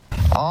 listen.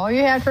 All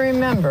you have to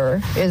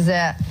remember is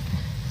that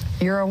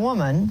you're a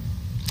woman,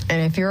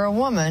 and if you're a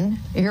woman,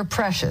 you're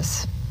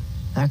precious.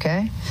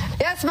 Okay?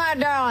 Yes, my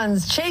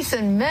darlings,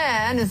 chasing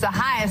men is the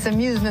highest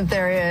amusement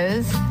there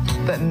is,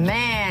 but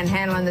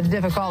manhandling the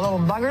difficult little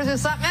buggers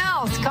is something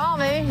else. Call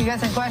me. You got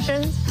some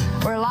questions?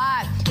 We're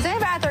live. Is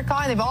anybody out there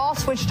calling? They've all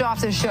switched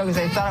off this show because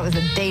they thought it was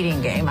a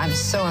dating game. I'm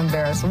so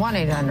embarrassed.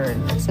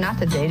 1-800. It's not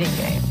the dating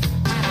game.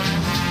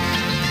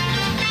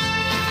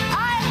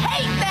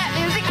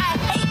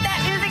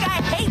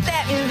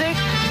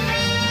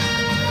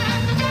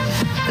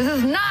 This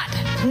is not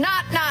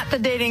the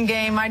dating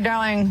game, my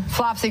darling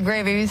Flopsy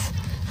Gravies.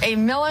 A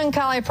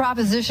melancholy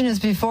proposition is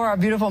before our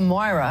beautiful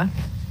Moira.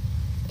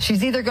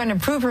 She's either going to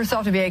prove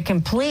herself to be a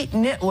complete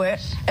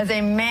nitwit as a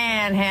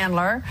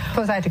manhandler.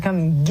 Suppose I have to come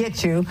and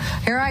get you.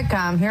 Here I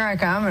come.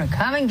 I'm going to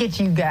come and get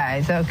you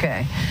guys.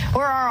 Okay.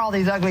 Where are all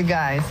these ugly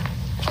guys?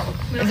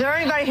 Is there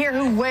anybody here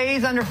who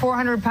weighs under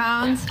 400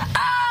 pounds?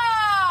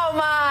 Oh,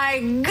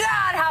 my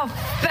God, how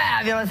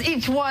fabulous.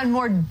 Each one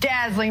more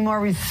dazzling, more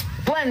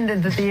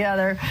resplendent than the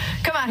other.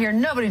 Come out here.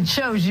 Nobody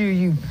chose you,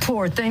 you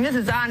poor thing. This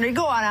is Andre.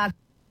 Go on out.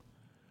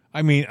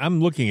 I mean,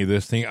 I'm looking at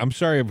this thing. I'm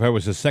sorry if I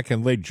was a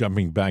second late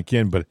jumping back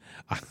in, but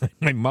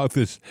my mouth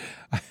is,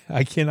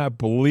 I cannot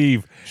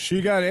believe.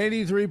 She got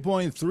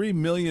 $83.3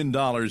 million.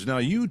 Now,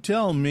 you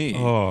tell me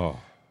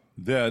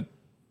that,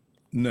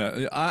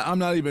 no, I'm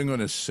not even going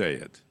to say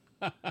it,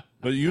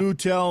 but you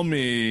tell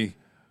me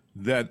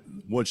that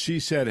what she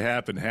said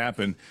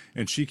happened,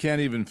 and she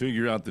can't even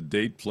figure out the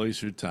date,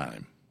 place, or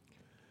time.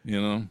 You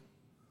know?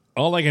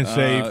 All I can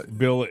say,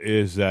 Bill,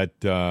 is that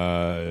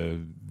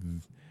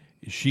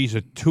she's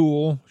a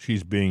tool.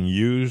 She's being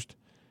used,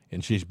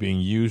 and she's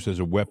being used as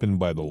a weapon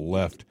by the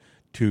left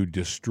to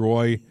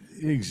destroy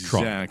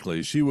Exactly.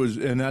 Trump. She was,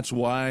 and that's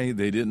why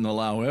they didn't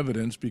allow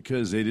evidence,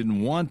 because they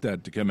didn't want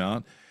that to come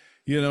out.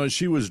 You know,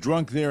 she was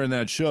drunk there in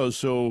that show,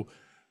 so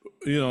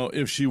you know,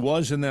 if she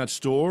was in that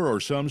store or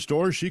some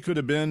store, she could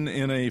have been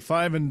in a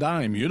five and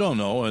dime. You don't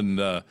know, and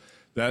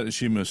that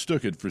she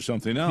mistook it for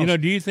something else. You know,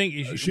 do you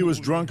think she was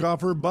drunk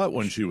off her butt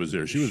when she was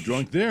there? She was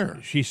drunk there.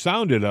 She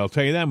sounded, I'll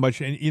tell you that much.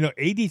 And you know,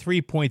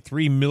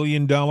 $83.3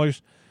 million.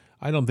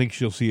 I don't think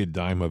she'll see a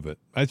dime of it.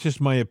 That's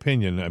just my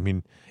opinion. I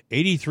mean,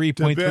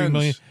 $83.3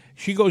 million.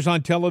 She goes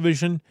on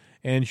television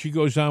and she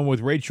goes on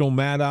with Rachel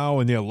Maddow,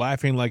 and they're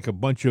laughing like a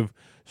bunch of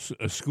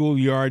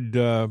schoolyard,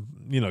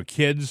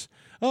 kids.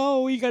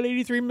 Oh, you got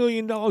 $83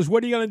 million.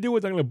 What are you going to do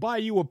with it? I'm going to buy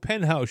you a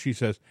penthouse, she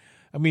says.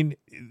 I mean,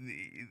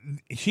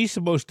 she's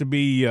supposed to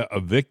be a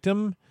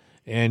victim,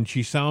 and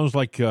she sounds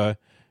like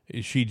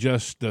she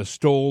just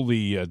stole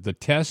the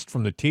test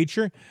from the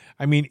teacher.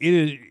 I mean,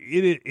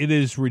 it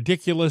is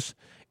ridiculous,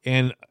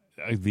 and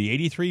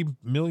the $83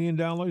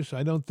 million,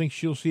 I don't think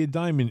she'll see a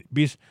dime.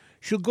 Because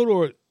she'll go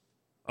to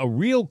a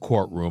real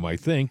courtroom, I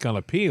think, on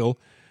appeal,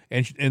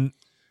 and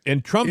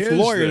Trump's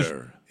lawyers.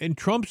 There? And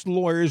Trump's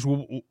lawyers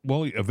will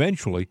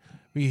eventually.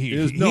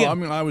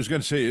 I was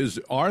going to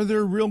say, are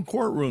there real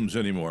courtrooms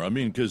anymore? I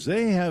mean, because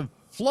they have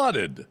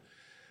flooded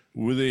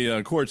with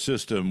the court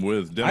system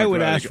with Democratic I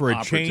would ask for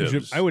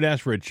operatives. I would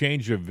ask for a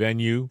change of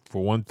venue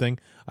for one thing.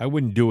 I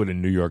wouldn't do it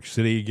in New York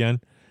City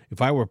again.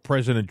 If I were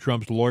President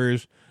Trump's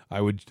lawyers,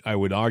 I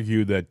would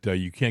argue that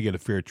you can't get a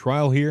fair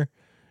trial here.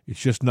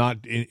 It's just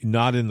not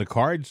in the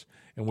cards,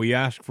 and we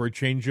ask for a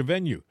change of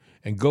venue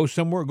and go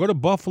somewhere. Go to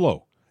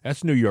Buffalo.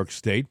 That's New York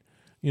State.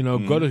 You know,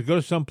 go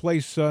to some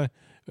place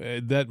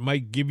that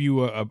might give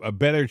you a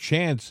better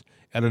chance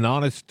at an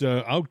honest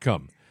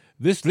outcome.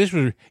 This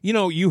was,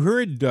 you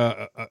heard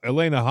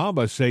Elena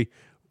Haba say,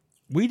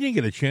 we didn't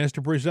get a chance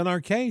to present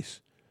our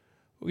case.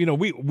 You know,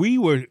 we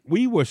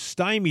were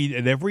stymied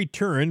at every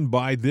turn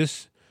by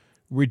this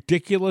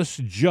ridiculous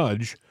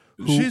judge.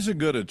 She's a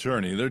good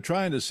attorney. They're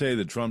trying to say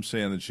that Trump's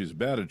saying that she's a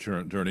bad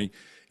attorney.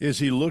 Is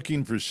he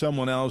looking for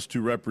someone else to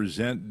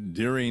represent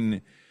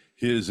during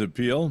his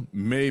appeal?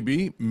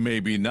 Maybe,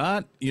 maybe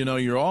not. You know,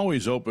 you're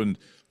always open.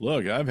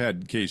 Look, I've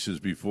had cases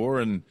before,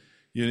 and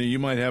you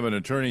might have an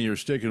attorney you're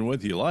sticking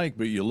with you like,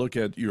 but you look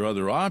at your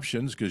other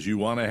options because you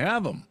want to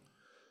have them.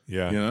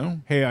 Yeah. You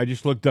know? Hey, I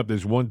just looked up.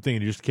 There's one thing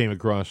that just came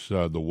across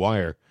the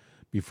wire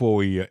before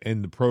we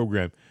end the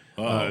program.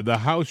 The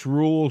House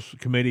Rules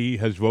Committee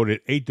has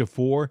voted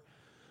 8-4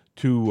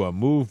 to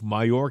move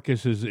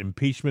Mayorkas'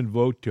 impeachment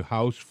vote to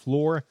House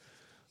floor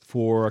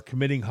for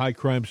committing high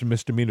crimes and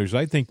misdemeanors.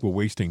 I think we're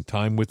wasting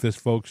time with this,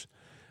 folks.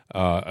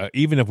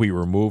 Even if we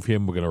remove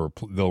him,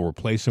 they'll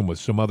replace him with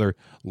some other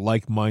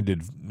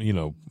like-minded,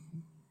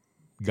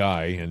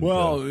 guy. And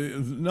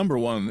number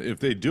one, if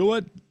they do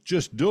it,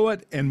 just do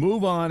it and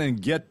move on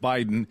and get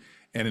Biden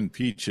and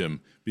impeach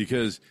him.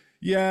 Because,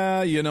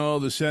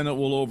 the Senate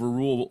will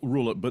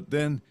overrule it, but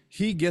then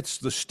he gets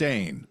the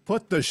stain.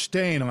 Put the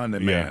stain on the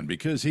man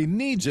because he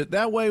needs it.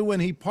 That way, when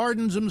he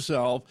pardons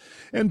himself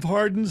and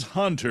pardons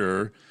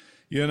Hunter,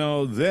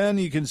 then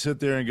you can sit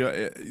there and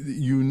go,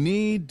 you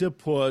need to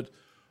put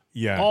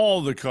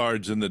all the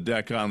cards in the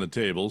deck on the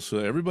table so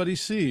everybody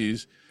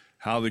sees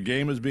how the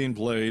game is being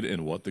played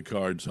and what the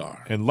cards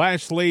are. And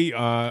lastly,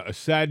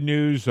 sad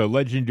news,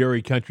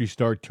 legendary country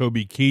star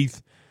Toby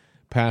Keith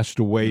passed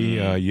away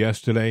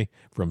yesterday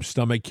from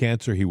stomach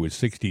cancer. He was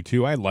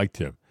 62. I liked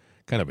him.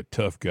 Kind of a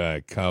tough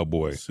guy,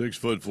 cowboy.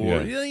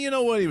 6'4". Yeah, you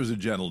know what? He was a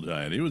gentle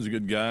giant. He was a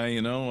good guy,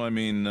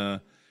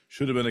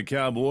 should have been a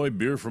cowboy,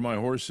 beer for my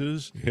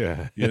horses.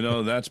 Yeah.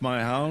 That's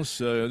my house.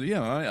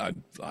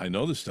 I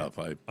know the stuff.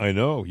 I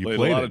know. You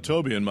played a lot of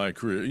Toby in my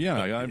career.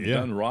 I've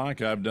done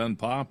rock, I've done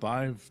pop,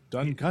 I've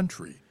done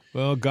country.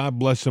 Well, God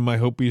bless him. I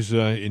hope he's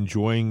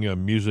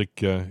enjoying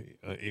music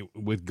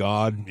with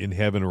God in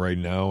heaven right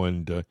now,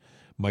 and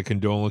my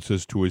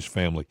condolences to his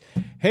family.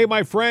 Hey,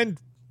 my friend,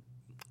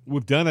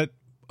 we've done it.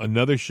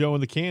 Another show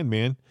in the can,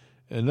 man.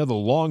 Another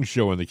long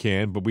show in the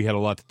can, but we had a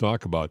lot to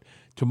talk about.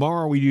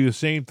 Tomorrow we do the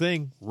same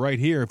thing right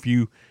here. If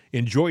you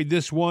enjoyed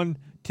this one,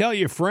 tell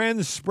your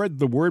friends, spread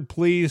the word,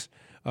 please.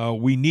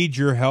 We need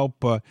your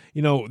help.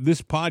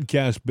 This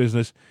podcast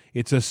business,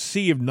 it's a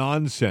sea of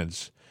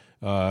nonsense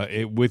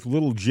with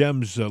little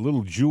gems,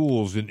 little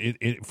jewels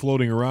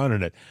floating around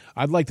in it.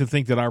 I'd like to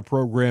think that our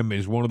program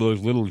is one of those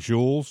little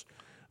jewels.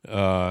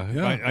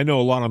 I know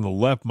a lot on the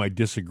left might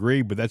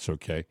disagree, but that's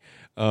okay.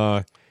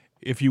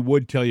 If you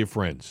would, tell your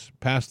friends.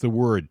 Pass the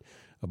word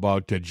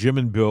about Jim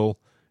and Bill.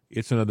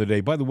 It's Another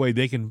Day. By the way,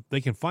 they can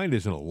find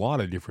us in a lot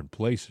of different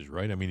places,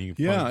 right? I mean, you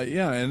can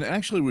and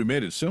actually we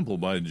made it simple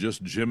by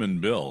just Jim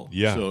and Bill.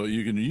 Yeah. So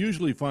you can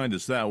usually find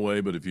us that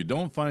way, but if you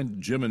don't find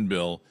Jim and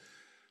Bill,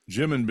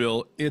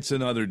 It's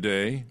Another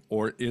Day,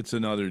 or It's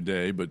Another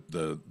Day, but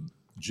the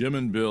Jim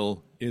and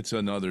Bill, It's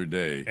Another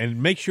Day.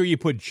 And make sure you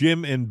put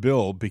Jim and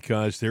Bill,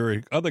 because there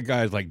are other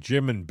guys like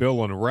Jim and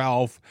Bill and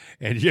Ralph.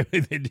 And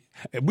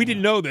we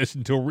didn't know this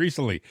until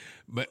recently.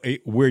 But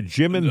we're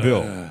Jim and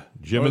Bill.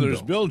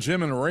 There's Bill,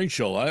 Jim, and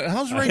Rachel.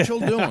 How's Rachel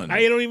doing?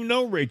 I don't even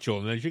know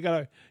Rachel. And she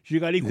got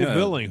equal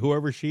billing,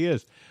 whoever she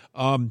is.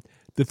 The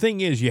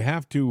thing is, you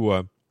have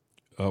to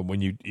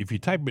if you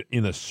type it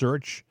in a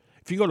search,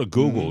 if you go to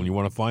Google and you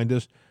want to find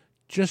us,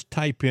 just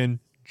type in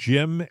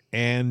Jim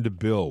and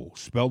Bill.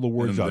 Spell the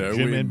words out.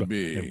 Jim and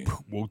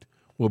Bill.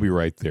 We'll be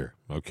right there.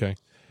 Okay.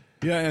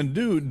 Yeah, and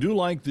do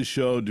like the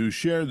show. Do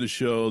share the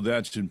show.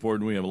 That's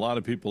important. We have a lot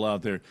of people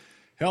out there.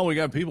 Hell, we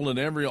got people in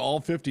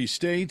all 50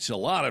 states. A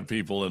lot of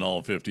people in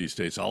all 50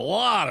 states. A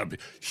lot of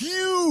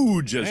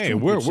huge. Hey,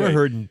 we're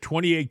heard in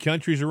 28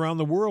 countries around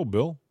the world,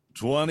 Bill.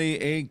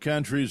 28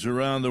 countries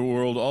around the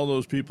world. All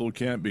those people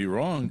can't be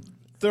wrong.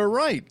 They're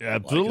right.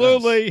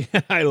 Absolutely.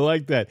 Like I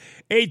like that.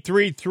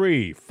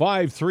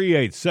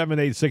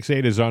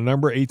 833-538-7868 is our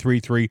number.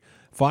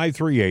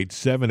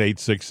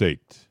 833-538-7868.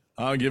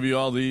 I'll give you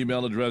all the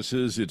email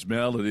addresses. It's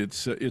mail at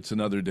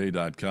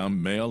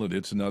itsanotherday.com, mail at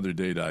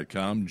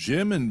itsanotherday.com,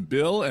 Jim and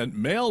Bill at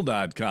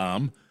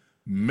mail.com,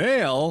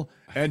 mail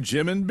at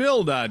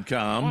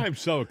jimandbill.com. I'm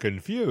so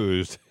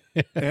confused.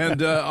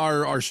 And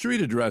our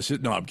street address.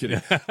 No, I'm kidding.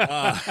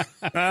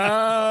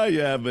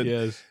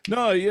 Yes.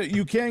 No,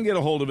 you can get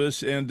a hold of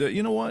us. And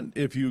you know what?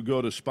 If you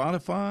go to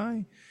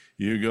Spotify,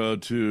 you go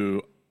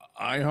to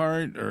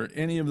iHeart or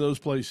any of those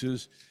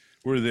places,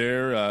 we're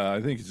there.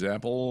 I think it's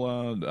Apple.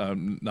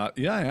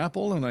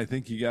 Apple, and I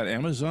think you got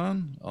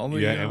Amazon.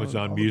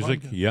 Amazon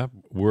Music. Yep,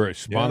 we're at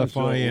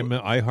Spotify,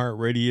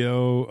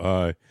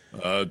 iHeartRadio.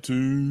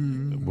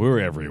 We're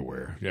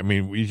everywhere. I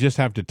mean, we just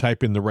have to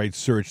type in the right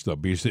search, though,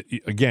 because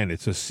again,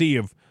 it's a sea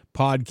of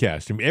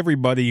podcasts. I mean,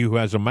 everybody who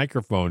has a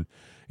microphone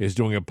is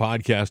doing a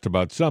podcast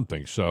about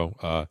something.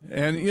 So,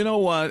 and you know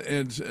what?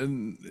 It's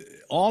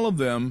all of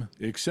them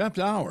except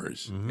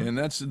ours, and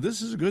this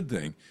is a good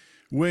thing.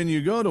 When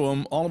you go to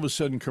them, all of a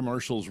sudden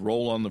commercials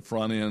roll on the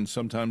front end.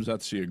 Sometimes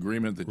that's the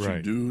agreement that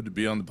you do to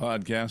be on the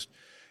podcast.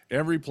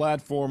 Every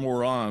platform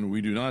we're on,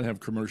 we do not have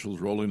commercials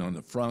rolling on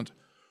the front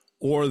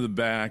or the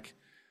back.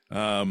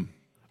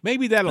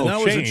 Maybe that'll change.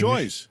 That was a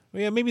choice.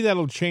 Yeah, maybe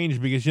that'll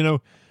change because,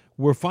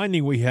 we're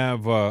finding we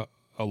have a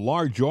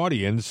large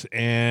audience,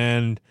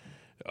 and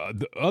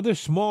the other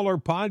smaller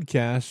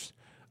podcasts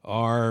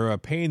are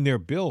paying their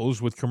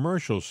bills with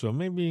commercials. So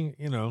maybe,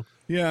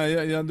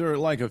 Yeah, they're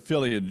like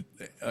affiliate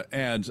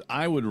ads.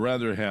 I would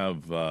rather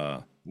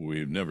have,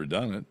 we've never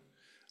done it,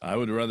 I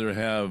would rather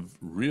have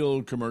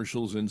real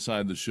commercials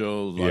inside the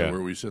show, like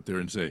where we sit there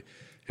and say,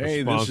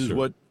 hey, this is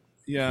what,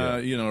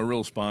 a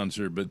real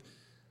sponsor. But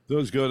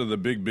those go to the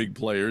big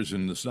players,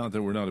 and it's not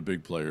that we're not a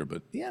big player,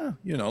 but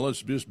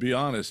let's just be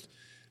honest.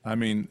 I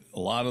mean,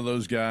 a lot of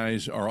those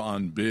guys are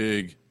on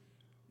big,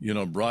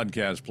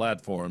 broadcast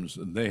platforms,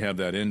 and they have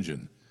that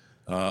engine.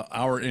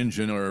 Our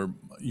engine are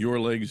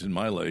your legs and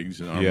my legs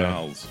and our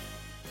mouths.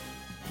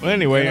 Well,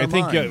 anyway, I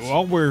think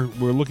all we're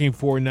looking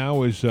for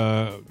now is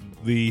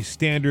the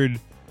standard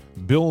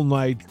Bill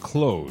Knight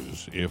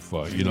close, if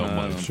you don't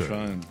mind, sir.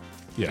 Trying.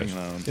 Yes.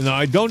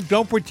 I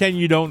don't pretend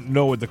you don't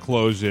know what the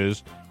close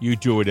is. You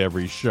do it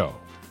every show.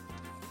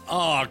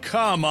 Oh,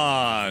 come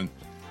on.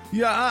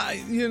 Yeah,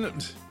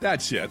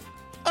 that's it.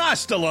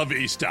 Hasta la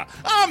vista.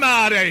 I'm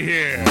out of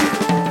here.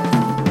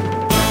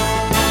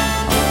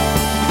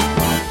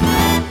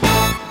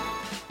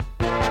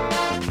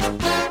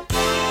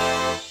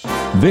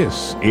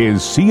 This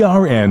is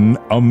CRN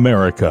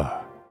America.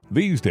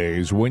 These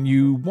days, when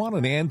you want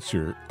an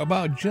answer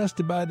about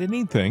just about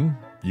anything,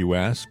 you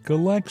ask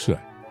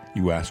Alexa.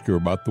 You ask her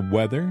about the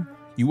weather.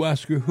 You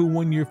ask her who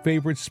won your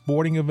favorite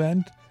sporting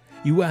event.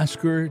 You ask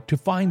her to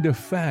find a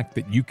fact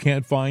that you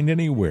can't find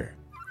anywhere.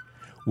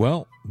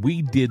 Well,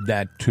 we did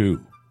that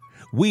too.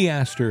 We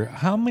asked her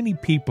how many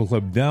people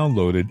have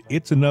downloaded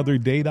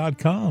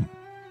it'sanotherday.com.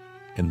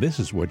 And this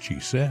is what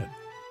she said.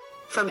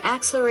 From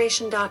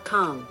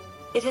acceleration.com.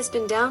 It has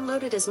been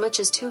downloaded as much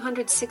as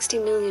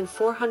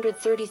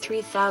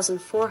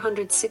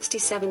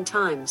 260,433,467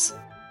 times.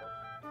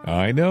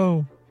 I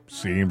know.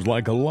 Seems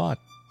like a lot.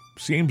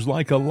 Seems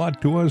like a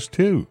lot to us,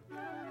 too.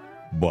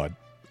 But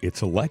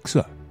it's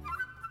Alexa.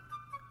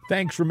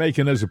 Thanks for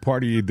making us a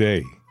part of your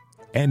day.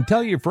 And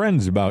tell your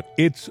friends about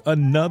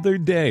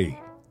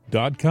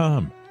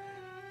it'sanotherday.com.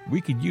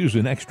 We could use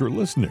an extra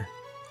listener.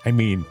 I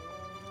mean,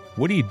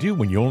 what do you do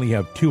when you only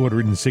have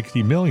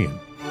 260 million?